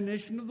the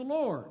admonition of the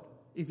Lord.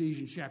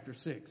 Ephesians chapter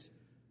 6,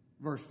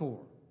 verse 4.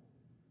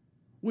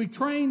 We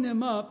train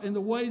them up in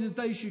the way that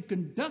they should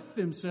conduct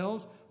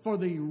themselves for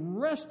the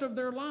rest of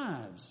their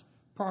lives.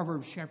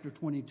 Proverbs chapter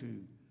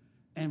 22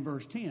 and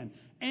verse 10.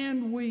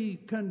 And we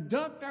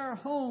conduct our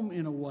home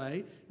in a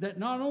way that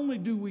not only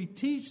do we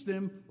teach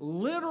them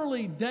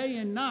literally day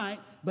and night,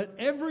 but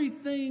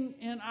everything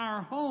in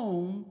our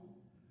home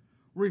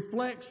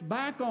reflects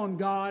back on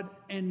God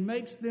and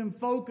makes them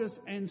focus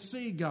and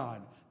see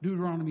God.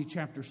 Deuteronomy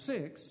chapter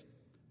 6,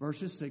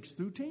 verses 6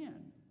 through 10.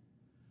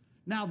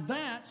 Now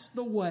that's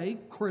the way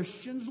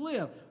Christians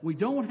live. We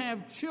don't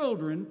have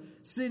children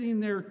sitting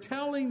there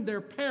telling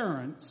their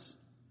parents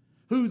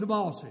who the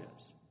boss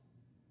is.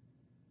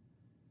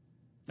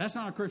 That's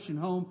not a Christian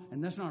home,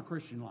 and that's not a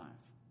Christian life.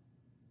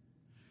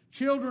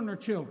 Children are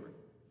children.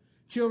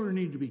 Children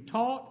need to be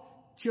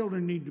taught.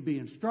 Children need to be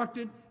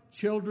instructed.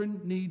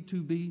 Children need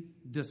to be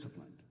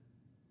disciplined.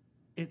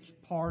 It's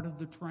part of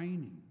the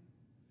training.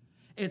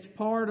 It's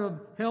part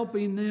of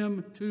helping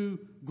them to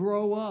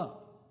grow up.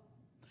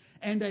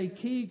 And a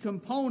key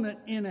component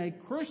in a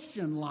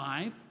Christian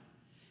life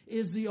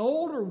is the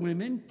older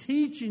women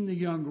teaching the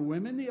younger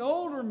women, the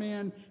older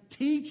men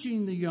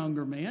teaching the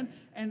younger men,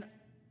 and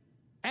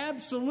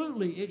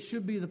absolutely it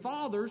should be the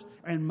fathers.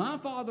 And my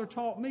father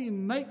taught me,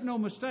 make no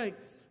mistake,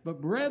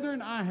 but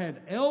brethren, I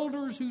had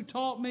elders who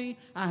taught me.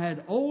 I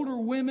had older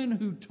women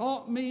who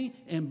taught me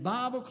in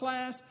Bible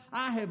class.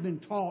 I have been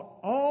taught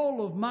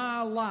all of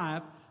my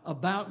life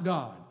about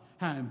God,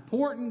 how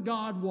important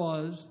God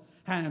was,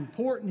 how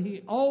important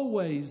He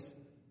always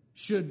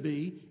should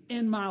be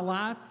in my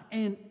life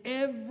and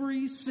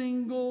every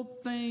single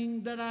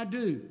thing that I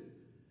do.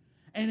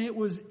 And it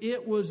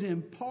was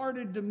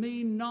imparted to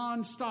me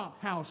nonstop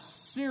how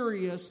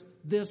serious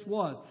this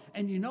was.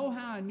 And you know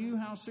how I knew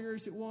how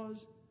serious it was?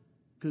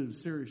 Because it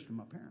was serious to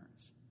my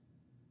parents.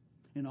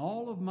 In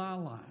all of my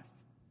life,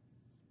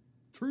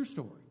 true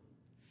story,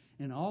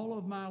 in all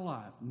of my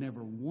life,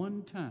 never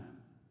one time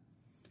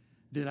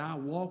did I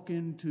walk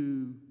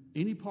into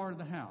any part of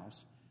the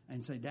house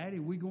and say, Daddy,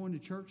 are we going to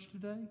church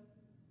today?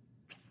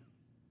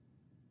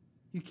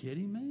 You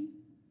kidding me?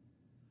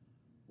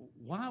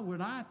 Why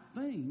would I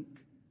think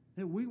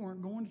that we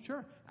weren't going to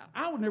church?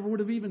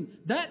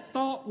 That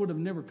thought would have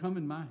never come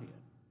in my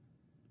head.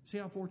 See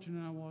how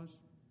fortunate I was?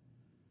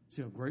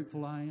 See how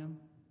grateful I am?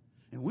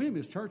 And we didn't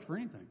miss church for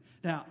anything.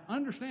 Now,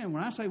 understand,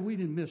 when I say we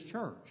didn't miss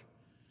church,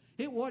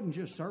 it wasn't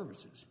just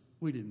services.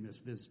 We didn't miss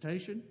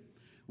visitation.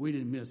 We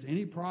didn't miss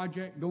any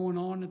project going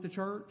on at the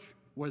church,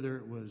 whether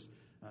it was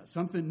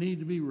something needed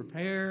to be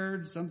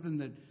repaired, something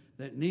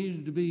that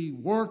needed to be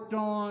worked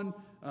on,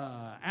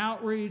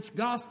 outreach,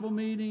 gospel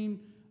meeting.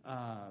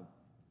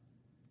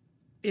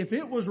 If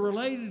it was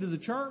related to the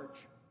church,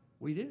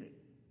 we did it.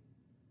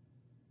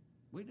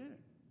 We did it.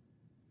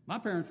 My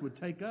parents would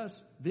take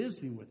us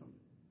visiting with them.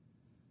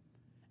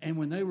 And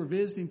when they were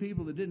visiting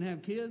people that didn't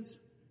have kids,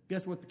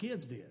 guess what the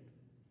kids did?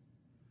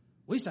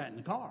 We sat in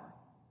the car.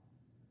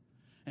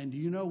 And do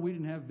you know we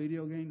didn't have a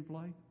video game to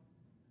play?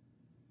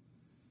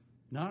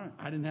 No,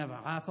 I didn't have an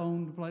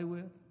iPhone to play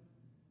with.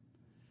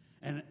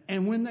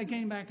 And when they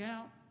came back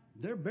out,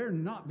 there better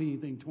not be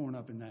anything torn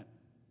up in that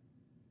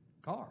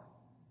car.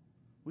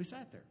 We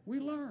sat there. We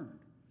learned.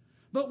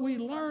 But we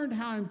learned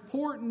how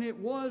important it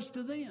was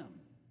to them.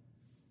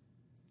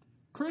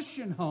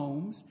 Christian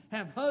homes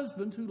have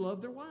husbands who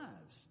love their wives.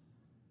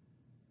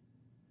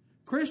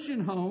 Christian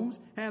homes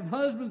have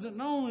husbands that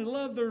not only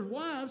love their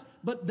wives,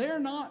 but they're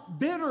not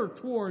bitter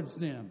towards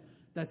them.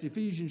 That's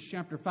Ephesians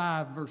chapter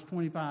 5, verse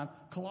 25,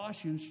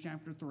 Colossians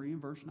chapter 3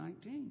 and verse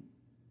 19.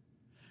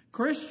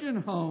 Christian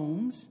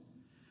homes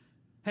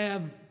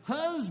have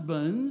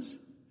husbands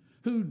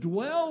who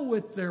dwell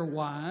with their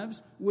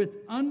wives with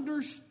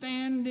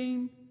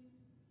understanding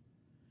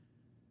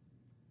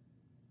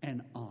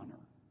and honor.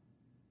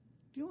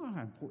 Do you know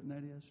how important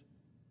that is?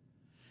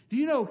 Do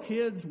you know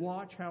kids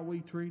watch how we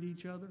treat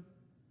each other?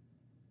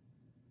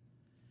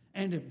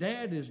 And if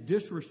dad is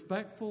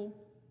disrespectful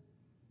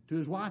to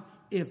his wife,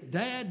 if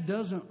dad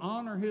doesn't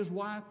honor his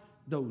wife,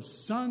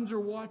 those sons are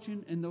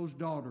watching and those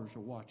daughters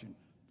are watching.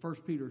 1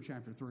 Peter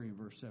chapter 3 and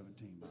verse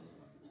 17, by the way.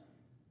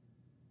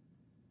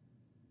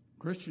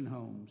 Christian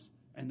homes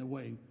and the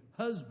way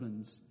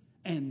husbands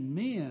and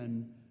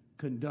men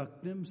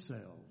conduct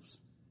themselves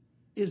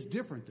is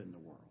different than the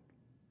world.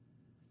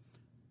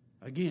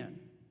 Again,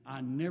 I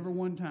never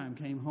one time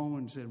came home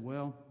and said,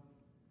 well,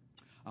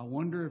 I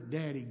wonder if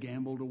Daddy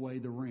gambled away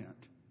the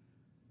rent.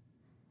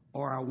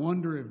 Or I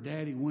wonder if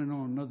Daddy went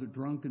on another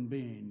drunken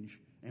binge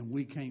and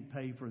we can't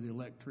pay for the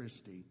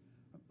electricity.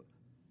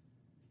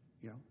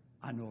 You know,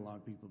 I know a lot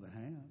of people that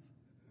have.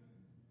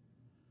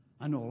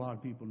 I know a lot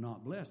of people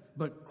not blessed.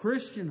 But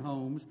Christian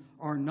homes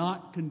are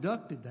not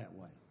conducted that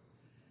way.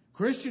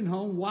 Christian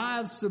home,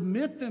 wives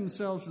submit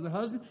themselves to the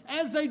husband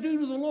as they do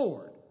to the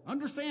Lord.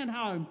 Understand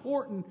how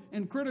important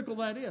and critical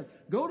that is.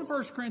 Go to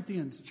 1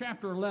 Corinthians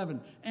chapter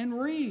 11 and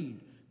read.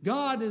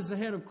 God is the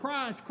head of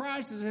Christ.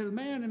 Christ is the head of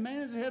man, and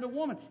man is the head of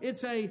woman.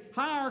 It's a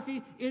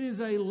hierarchy. It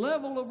is a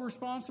level of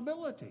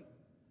responsibility.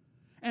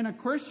 And a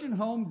Christian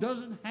home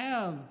doesn't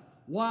have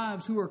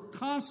wives who are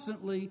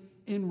constantly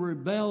in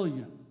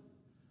rebellion.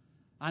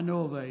 I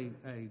know of a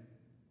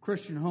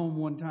Christian home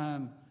one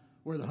time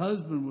where the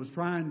husband was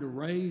trying to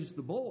raise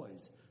the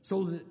boys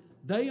so that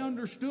they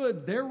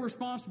understood their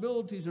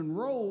responsibilities and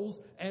roles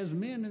as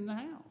men in the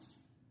house.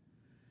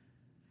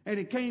 And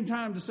it came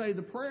time to say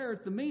the prayer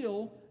at the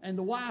meal, and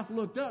the wife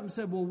looked up and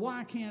said, well,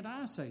 why can't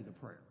I say the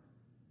prayer?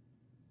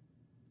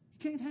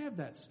 You can't have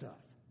that stuff.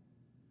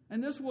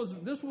 And this was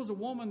a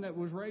woman that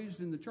was raised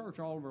in the church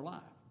all of her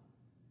life.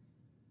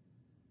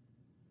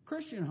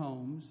 Christian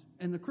homes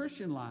and the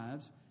Christian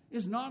lives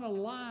is not a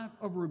life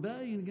of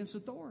rebellion against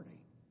authority.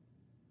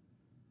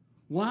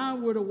 Why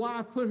would a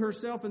wife put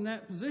herself in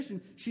that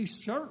position? She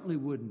certainly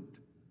wouldn't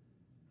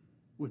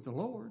with the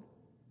Lord.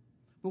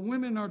 But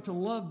women are to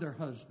love their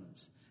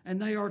husbands,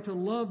 and they are to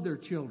love their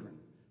children.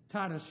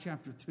 Titus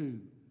chapter 2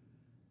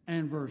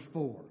 and verse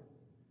 4.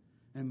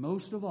 And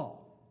most of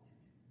all,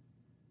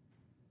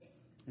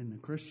 in the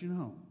Christian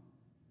home,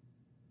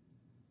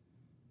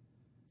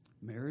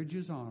 marriage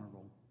is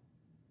honorable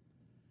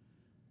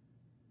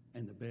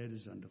and the bed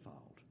is undefiled.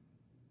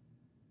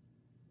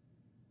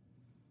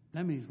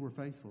 That means we're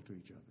faithful to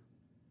each other.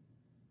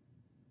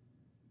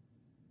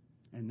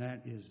 And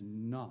that is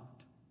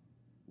not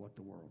what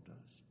the world does.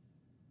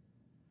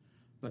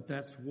 But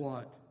that's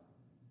what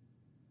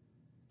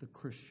the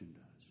Christian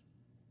does.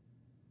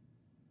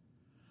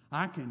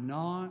 I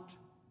cannot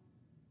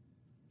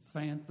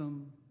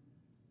fathom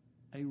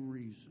a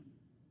reason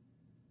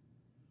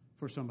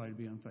for somebody to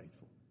be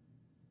unfaithful.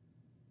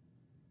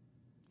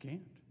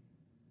 Can't.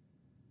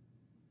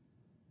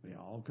 It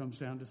all comes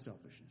down to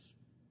selfishness.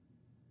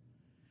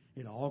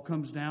 It all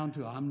comes down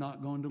to I'm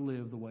not going to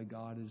live the way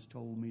God has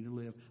told me to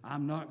live.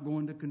 I'm not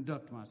going to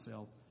conduct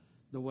myself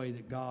the way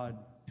that God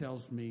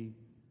tells me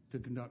to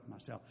conduct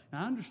myself.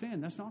 Now, I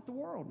understand that's not the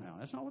world now.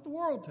 That's not what the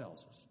world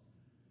tells us.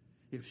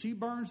 If she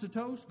burns the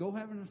toast, go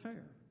have an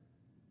affair.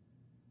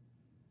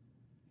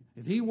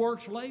 If he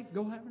works late,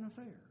 go have an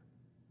affair.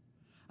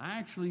 I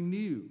actually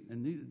knew,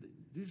 and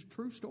these are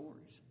true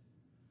stories,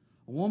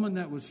 a woman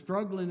that was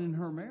struggling in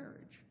her marriage.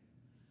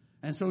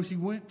 And so she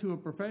went to a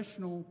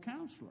professional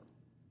counselor,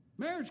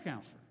 marriage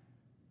counselor.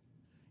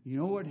 You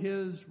know what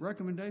his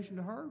recommendation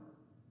to her?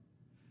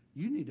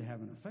 You need to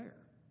have an affair.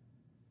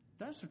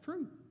 That's the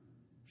truth.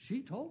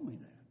 She told me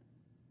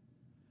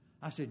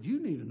that. I said,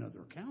 you need another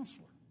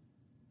counselor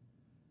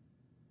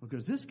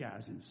because this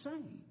guy's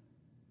insane.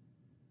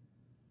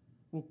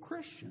 Well,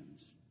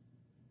 Christians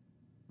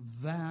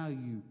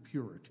value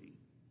purity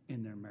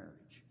in their marriage.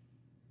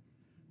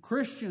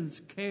 Christians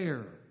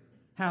care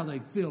how they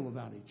feel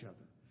about each other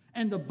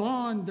and the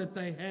bond that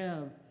they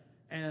have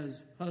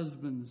as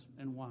husbands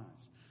and wives.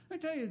 I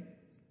tell you,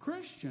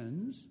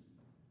 Christians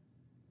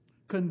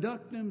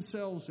conduct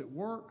themselves at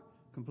work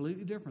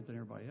completely different than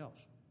everybody else.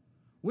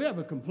 We have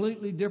a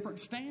completely different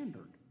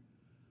standard.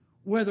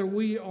 whether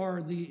we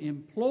are the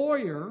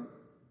employer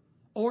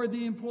or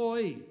the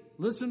employee.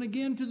 Listen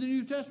again to the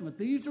New Testament.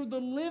 These are the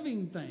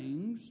living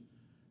things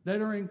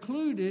that are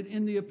included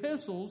in the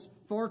epistles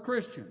for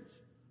Christians.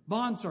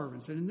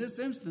 Bondservants, and in this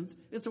instance,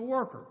 it's a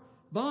worker.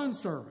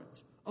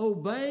 Bondservants,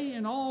 obey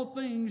in all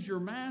things your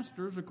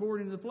masters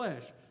according to the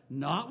flesh,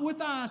 not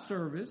with eye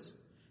service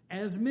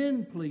as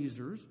men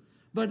pleasers,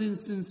 but in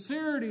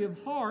sincerity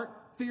of heart,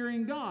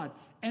 fearing God.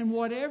 And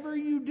whatever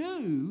you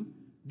do,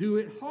 do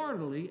it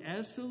heartily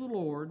as to the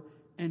Lord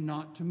and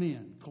not to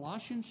men.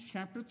 Colossians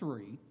chapter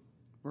 3,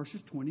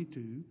 verses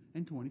 22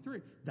 and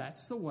 23.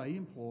 That's the way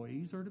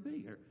employees are to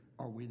be.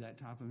 Are we that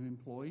type of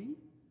employee?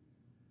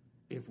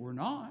 If we're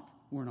not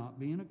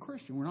being a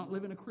Christian. We're not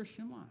living a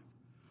Christian life.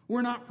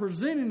 We're not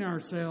presenting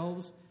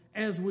ourselves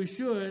as we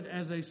should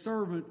as a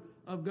servant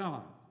of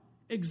God.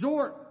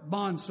 Exhort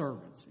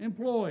bondservants,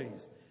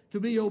 employees, to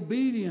be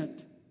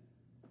obedient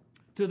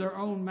to their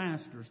own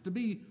masters, to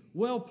be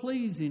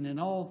well-pleasing in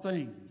all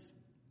things,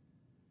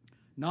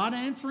 not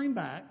answering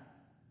back,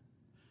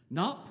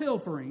 not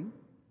pilfering,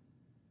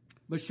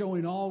 but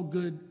showing all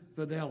good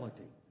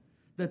fidelity,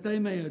 that they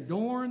may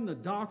adorn the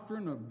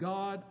doctrine of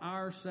God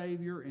our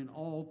Savior in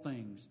all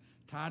things.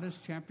 Titus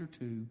chapter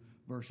 2,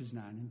 verses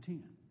 9 and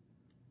 10.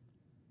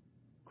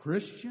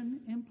 Christian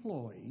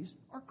employees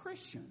are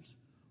Christians.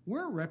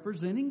 We're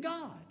representing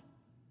God.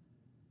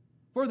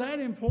 For that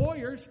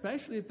employer,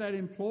 especially if that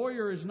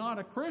employer is not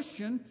a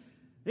Christian,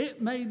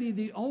 it may be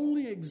the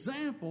only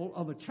example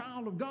of a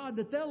child of God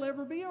that they'll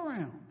ever be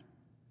around.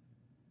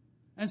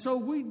 And so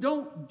we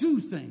don't do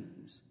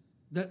things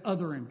that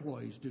other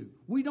employees do.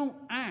 We don't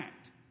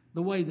act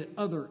the way that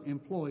other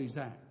employees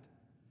act.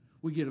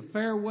 We get a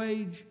fair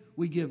wage.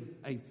 We give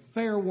a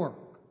fair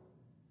work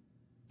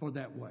for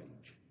that wage.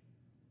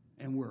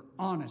 And we're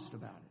honest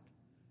about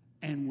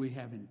it. And we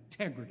have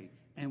integrity.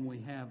 And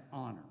we have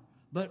honor.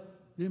 But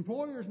the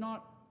employer's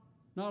not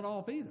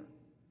off either.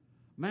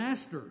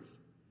 Masters,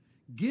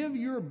 give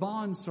your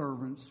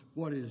bondservants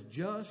what is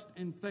just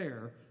and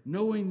fair,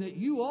 knowing that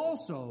you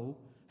also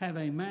have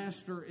a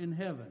master in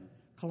heaven.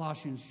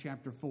 Colossians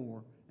chapter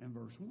 4 and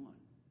verse 1.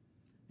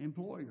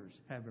 Employers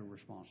have a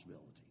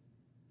responsibility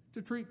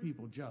to treat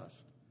people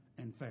just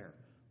and fair.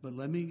 But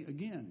let me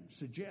again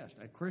suggest,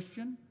 a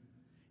Christian,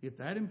 if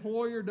that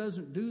employer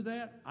doesn't do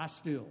that, I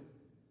still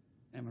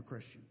am a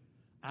Christian.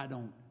 I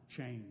don't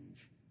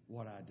change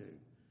what I do.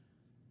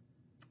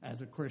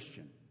 As a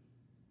Christian,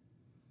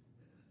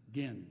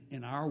 again,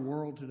 in our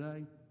world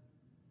today,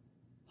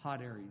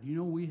 hot area. Do you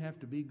know we have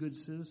to be good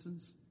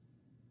citizens?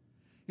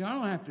 You know, I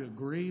don't have to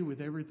agree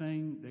with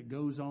everything that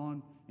goes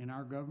on in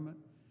our government.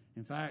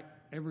 In fact,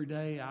 every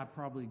day I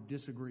probably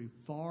disagree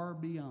far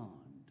beyond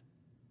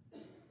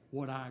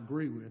what I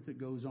agree with that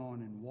goes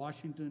on in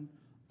Washington,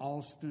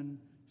 Austin,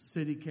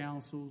 city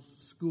councils,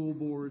 school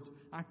boards.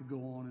 I could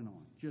go on and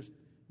on, just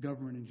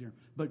government in general.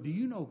 But do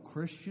you know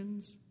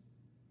Christians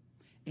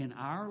in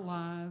our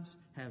lives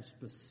have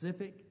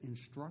specific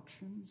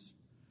instructions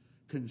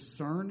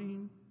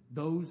concerning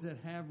those that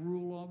have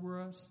rule over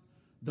us,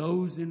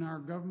 those in our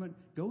government?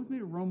 Go with me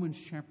to Romans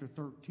chapter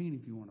 13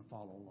 if you want to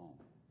follow along.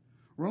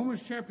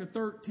 Romans chapter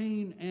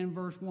 13 and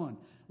verse 1.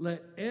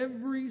 Let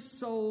every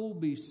soul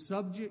be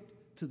subject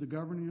to the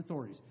governing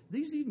authorities.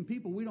 These even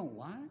people we don't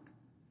like.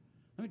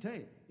 Let me tell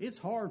you, it's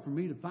hard for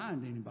me to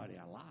find anybody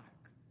I like.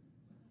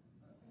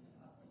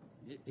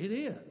 It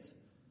is.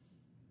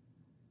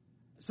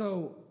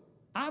 So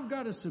I've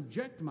got to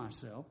subject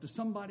myself to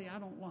somebody I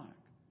don't like.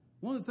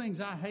 One of the things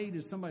I hate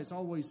is somebody that's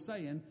always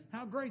saying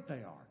how great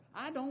they are.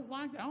 I don't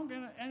like that. I don't get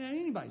it in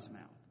anybody's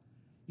mouth.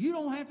 You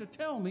don't have to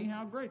tell me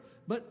how great.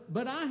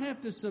 But I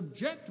have to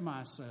subject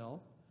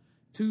myself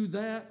to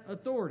that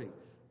authority.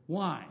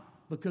 Why?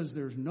 Because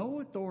there's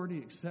no authority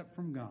except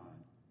from God.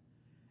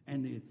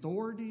 And the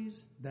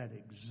authorities that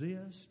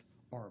exist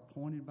are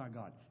appointed by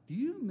God. Do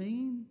you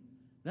mean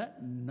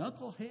that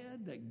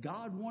knucklehead that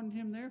God wanted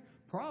him there?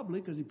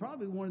 Probably, because he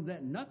probably wanted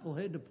that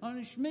knucklehead to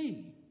punish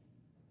me.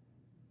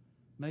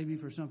 Maybe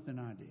for something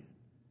I did.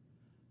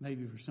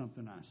 Maybe for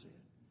something I said.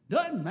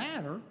 Doesn't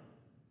matter.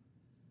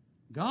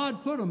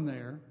 God put them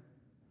there,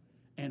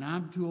 and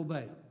I'm to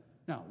obey them.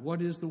 Now,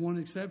 what is the one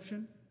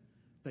exception?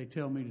 They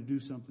tell me to do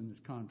something that's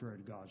contrary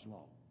to God's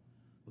law.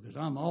 Because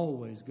I'm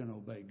always going to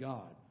obey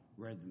God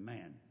rather than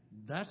man.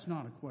 That's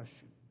not a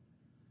question.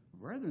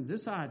 Rather than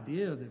this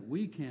idea that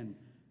we can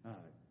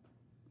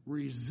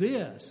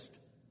resist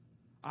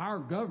our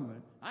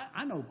government.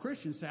 I know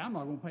Christians say, I'm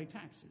not going to pay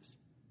taxes.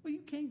 Well, you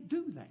can't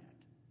do that.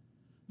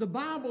 The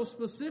Bible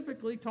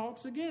specifically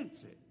talks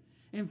against it.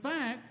 In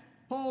fact,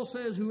 Paul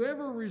says,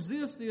 whoever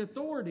resists the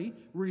authority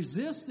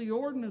resists the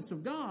ordinance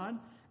of God,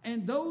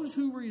 and those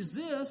who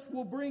resist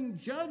will bring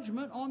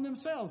judgment on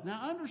themselves.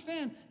 Now,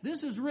 understand,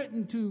 this is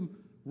written to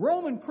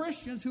Roman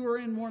Christians who are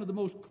in one of the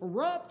most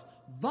corrupt,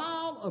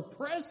 vile,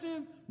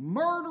 oppressive,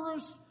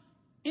 murderous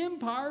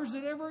empires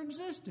that ever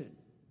existed.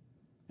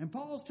 And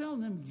Paul's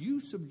telling them, you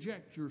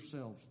subject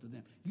yourselves to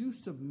them. You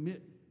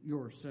submit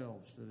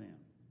yourselves to them.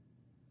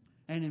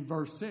 And in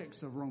verse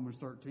 6 of Romans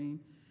 13,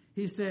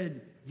 He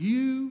said,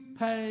 you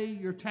pay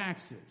your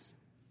taxes.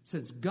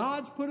 Since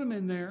God's put them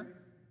in there,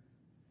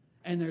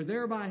 and they're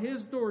there by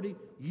His authority,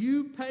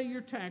 you pay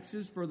your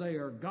taxes, for they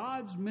are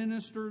God's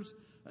ministers,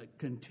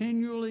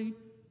 continually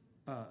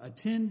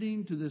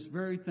attending to this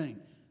very thing.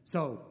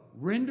 So,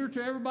 render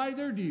to everybody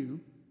their due,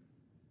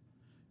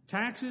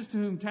 taxes to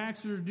whom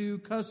taxes are due,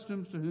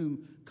 customs to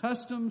whom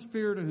customs,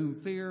 fear to whom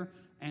fear,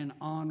 and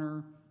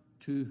honor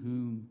to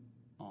whom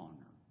honor.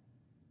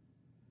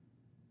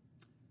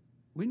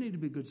 We need to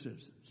be good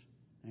citizens.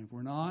 And if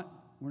we're not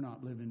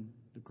living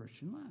the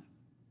Christian life.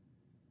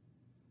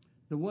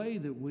 The way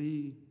that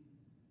we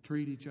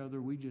treat each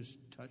other, we just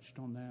touched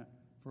on that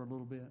for a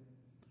little bit.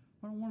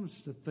 I want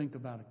us to think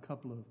about a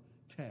couple of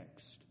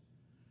texts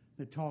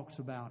that talks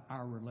about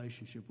our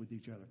relationship with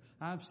each other.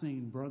 I've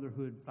seen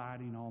brotherhood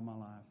fighting all my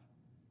life.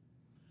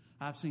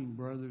 I've seen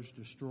brothers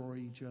destroy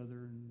each other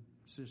and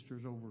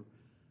sisters over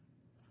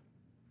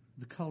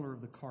the color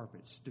of the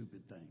carpet,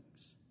 stupid things.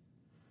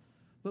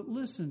 But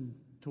listen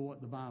to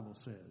what the Bible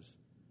says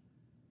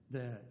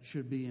that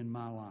should be in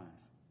my life.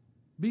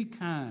 Be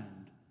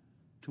kind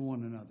to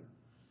one another,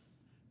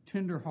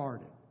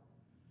 tender-hearted,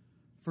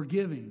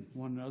 forgiving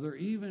one another,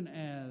 even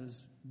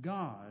as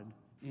God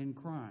in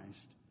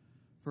Christ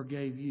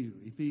forgave you.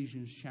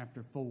 Ephesians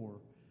chapter 4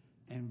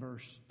 and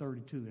verse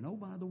 32. And oh,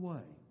 by the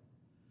way,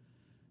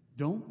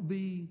 don't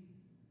be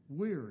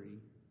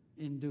weary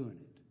in doing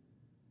it.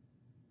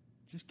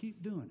 Just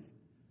keep doing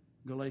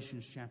it.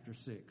 Galatians chapter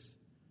 6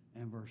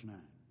 and verse 9.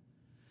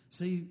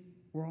 See,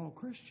 we're all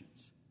Christians.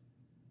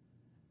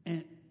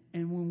 And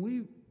when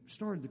we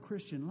started the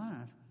Christian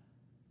life,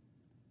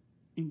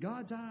 in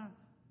God's eye,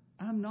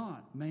 I'm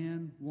not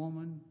man,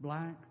 woman,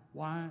 black,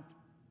 white,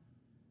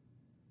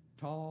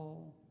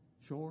 tall,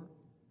 short,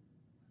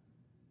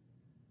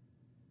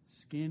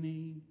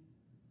 skinny,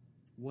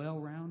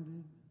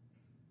 well-rounded.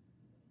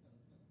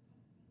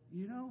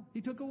 You know,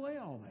 He took away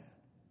all that.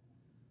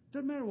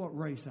 Doesn't matter what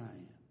race I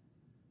am.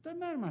 Doesn't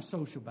matter my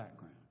social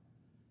background.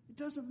 It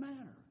doesn't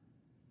matter.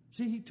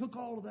 See, He took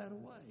all of that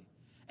away.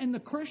 And the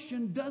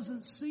Christian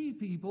doesn't see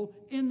people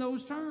in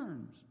those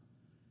terms.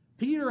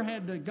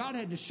 God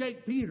had to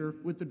shake Peter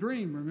with the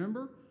dream,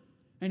 remember?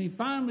 And he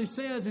finally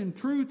says, in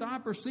truth, I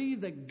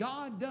perceive that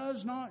God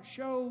does not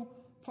show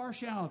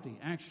partiality.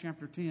 Acts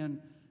chapter 10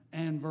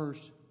 and verse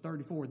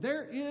 34.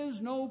 There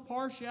is no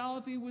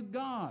partiality with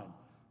God.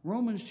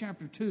 Romans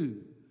chapter 2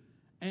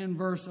 and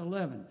verse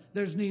 11.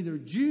 There's neither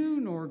Jew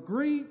nor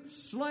Greek,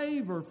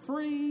 slave or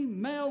free,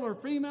 male or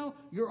female.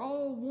 You're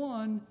all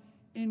one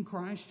in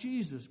Christ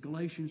Jesus.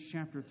 Galatians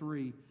chapter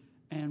 3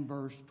 and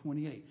verse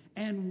 28.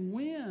 And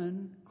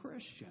when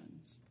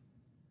Christians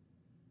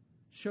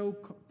show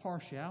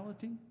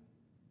partiality,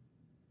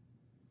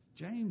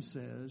 James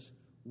says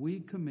we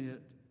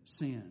commit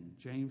sin.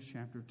 James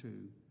chapter 2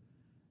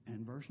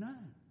 and verse 9.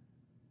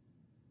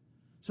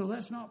 So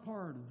that's not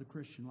part of the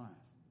Christian life.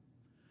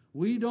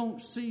 We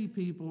don't see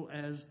people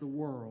as the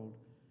world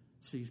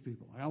sees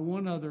people. I got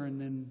one other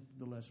and then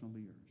the lesson will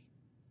be yours.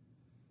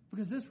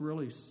 Because this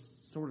really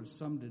sort of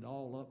summed it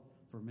all up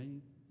for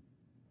me.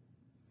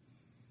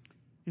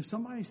 If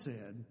somebody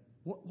said,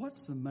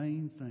 what's the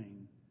main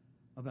thing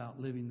about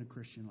living the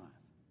Christian life?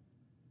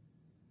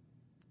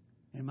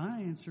 And my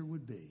answer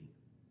would be,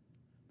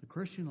 the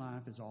Christian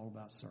life is all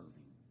about serving.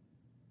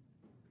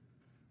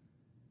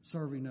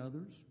 Serving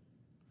others,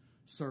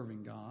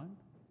 serving God,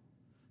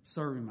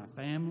 serving my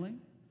family,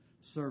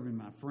 serving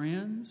my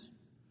friends,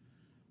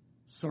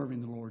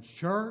 serving the Lord's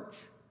church.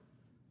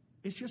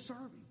 It's just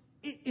serving.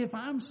 If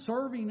I'm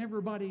serving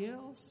everybody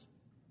else,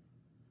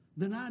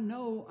 then I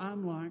know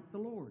I'm like the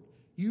Lord.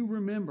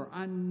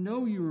 I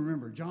know you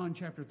remember John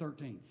chapter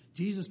 13.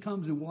 Jesus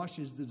comes and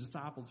washes the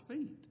disciples'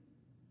 feet.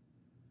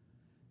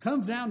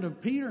 Comes down to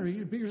Peter,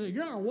 and Peter said,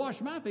 you're not going to wash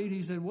my feet.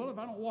 He said, well, if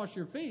I don't wash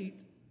your feet,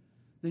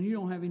 then you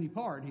don't have any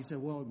part. He said,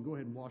 well, go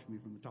ahead and wash me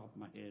from the top of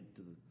my head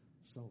to the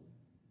sole.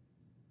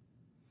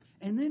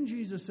 And then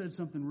Jesus said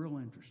something real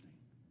interesting.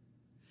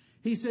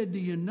 He said, do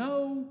you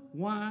know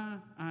why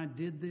I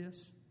did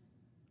this?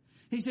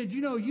 He said,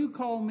 you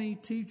call me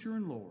teacher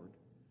and Lord.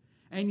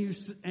 And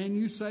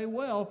you say,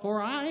 well,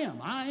 for I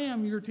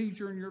am your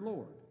teacher and your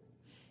Lord.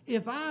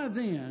 If I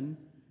then,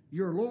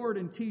 your Lord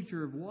and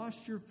teacher, have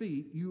washed your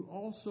feet, you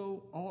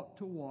also ought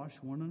to wash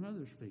one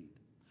another's feet.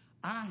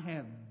 I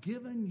have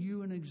given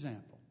you an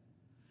example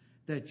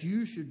that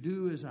you should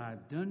do as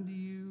I've done to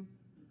you,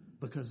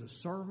 because a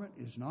servant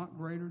is not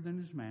greater than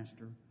his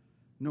master,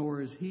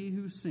 nor is he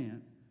who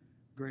sent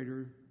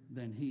greater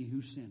than he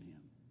who sent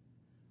him.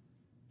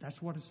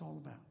 That's what it's all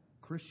about.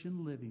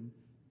 Christian living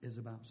is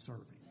about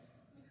serving.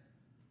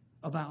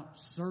 About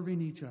serving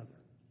each other.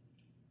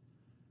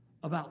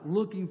 About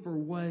looking for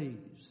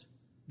ways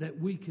that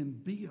we can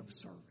be of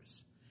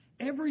service.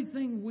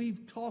 Everything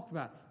we've talked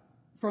about,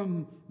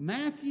 from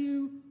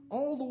Matthew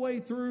all the way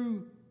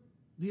through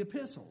the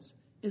epistles,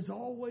 is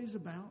always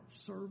about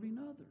serving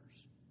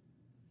others.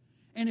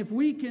 And if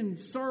we can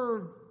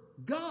serve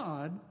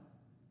God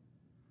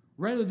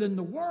rather than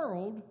the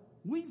world,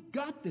 we've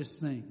got this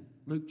thing.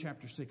 Luke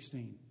chapter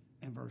 16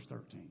 and verse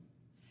 13.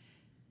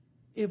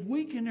 if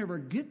we can ever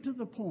get to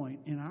the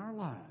point in our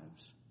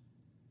lives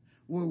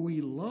where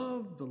we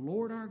love the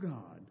Lord our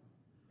God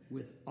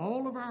with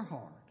all of our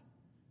heart,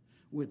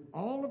 with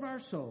all of our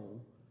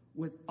soul,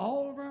 with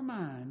all of our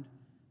mind,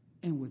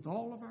 and with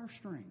all of our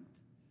strength,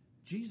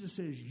 Jesus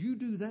says, you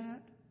do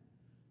that,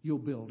 you'll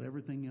build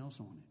everything else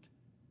on it.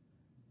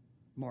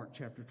 Mark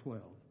chapter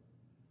 12,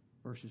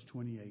 verses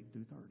 28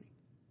 through 30.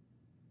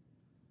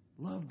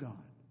 Love God.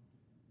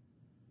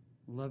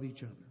 Love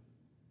each other.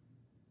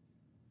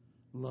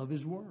 Love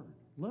His Word.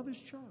 Love His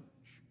church.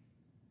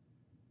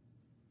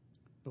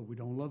 But we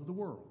don't love the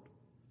world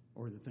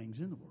or the things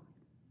in the world,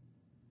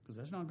 because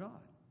that's not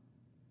God.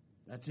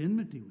 That's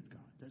enmity with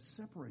God. That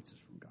separates us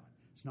from God.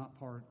 It's not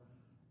part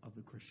of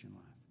the Christian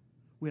life.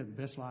 We have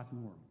the best life in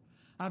the world.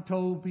 I've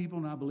told people,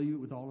 and I believe it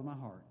with all of my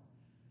heart,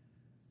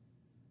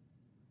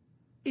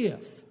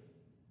 if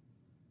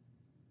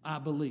I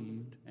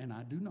believed, and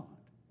I do not,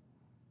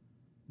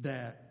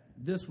 that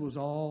this was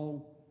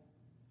all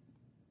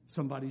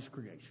somebody's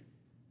creation,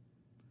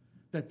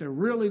 that there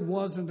really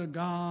wasn't a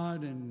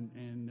God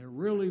and there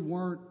really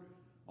weren't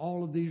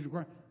all of these,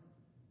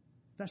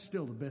 that's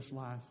still the best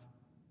life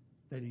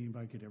that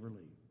anybody could ever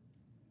lead.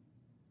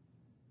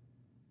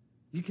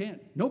 You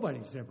can't,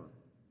 nobody's ever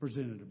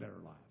presented a better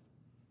life.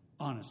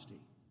 Honesty,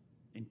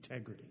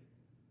 integrity,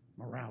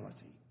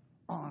 morality,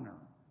 honor,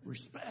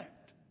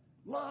 respect,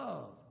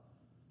 love.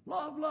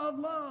 Love, love,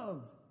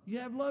 love. You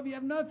have love, you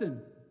have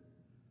nothing.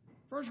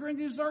 1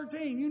 Corinthians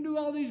 13, you can do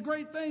all these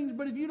great things,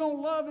 but if you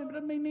don't love Him, it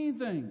doesn't mean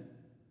anything.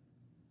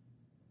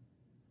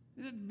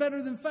 It's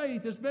better than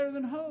faith. It's better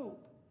than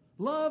hope.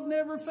 Love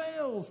never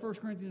fails, 1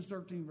 Corinthians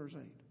 13, verse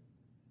 8.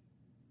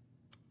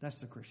 That's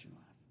the Christian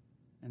life,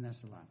 and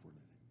that's the life we're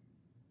living.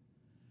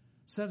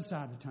 Set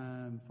aside a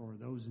time for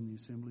those in the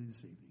assembly this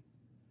evening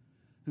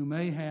who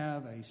may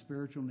have a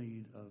spiritual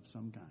need of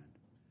some kind,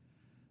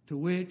 to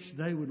which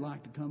they would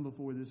like to come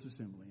before this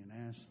assembly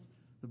and ask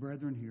the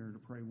brethren here to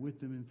pray with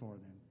them and for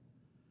them.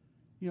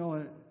 You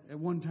know, at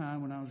one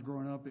time when I was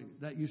growing up,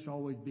 that used to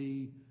always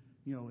be,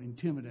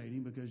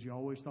 intimidating, because you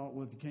always thought,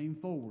 well, if you came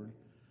forward,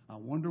 I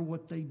wonder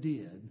what they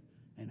did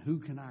and who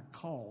can I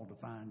call to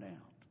find out.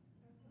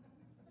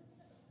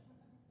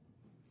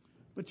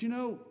 But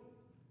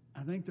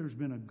I think there's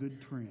been a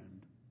good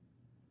trend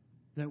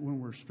that when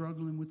we're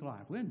struggling with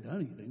life, we haven't done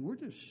anything, we're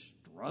just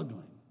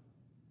struggling.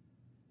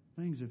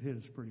 Things have hit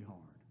us pretty hard.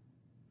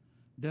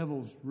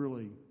 Devil's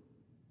really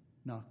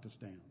knocked us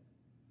down.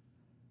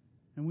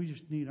 And we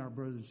just need our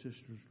brothers and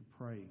sisters to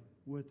pray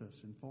with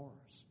us and for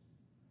us.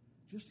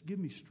 Just give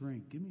me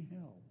strength, give me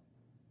help.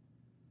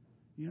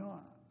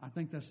 I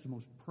think that's the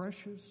most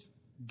precious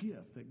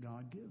gift that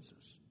God gives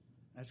us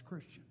as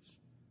Christians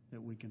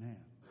that we can have.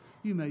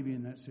 You may be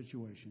in that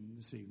situation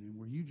this evening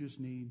where you just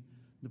need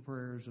the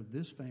prayers of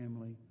this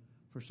family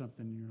for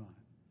something in your life.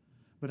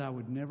 But I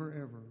would never,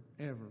 ever,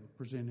 ever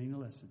present any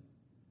lesson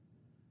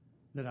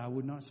that I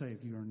would not say,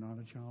 if you are not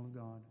a child of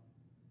God,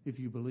 if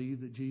you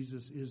believe that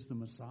Jesus is the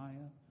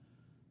Messiah,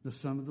 the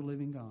Son of the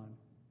living God,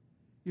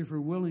 if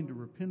you're willing to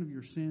repent of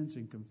your sins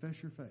and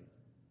confess your faith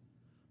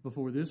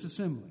before this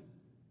assembly,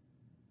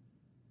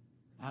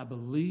 I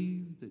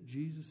believe that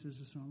Jesus is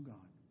the Son of God,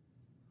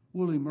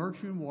 will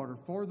immerse you in water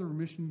for the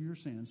remission of your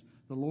sins.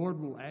 The Lord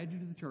will add you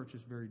to the church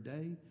this very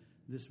day,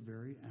 this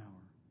very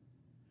hour.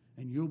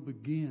 And you'll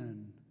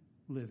begin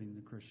living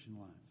the Christian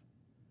life.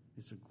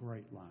 It's a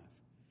great life.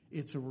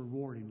 It's a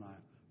rewarding life.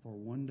 For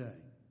one day,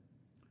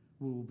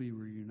 we will be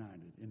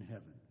reunited in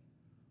heaven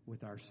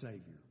with our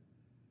Savior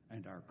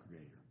and our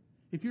Creator.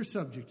 If you're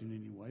subject in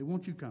any way,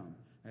 won't you come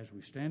as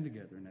we stand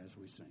together and as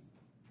we sing?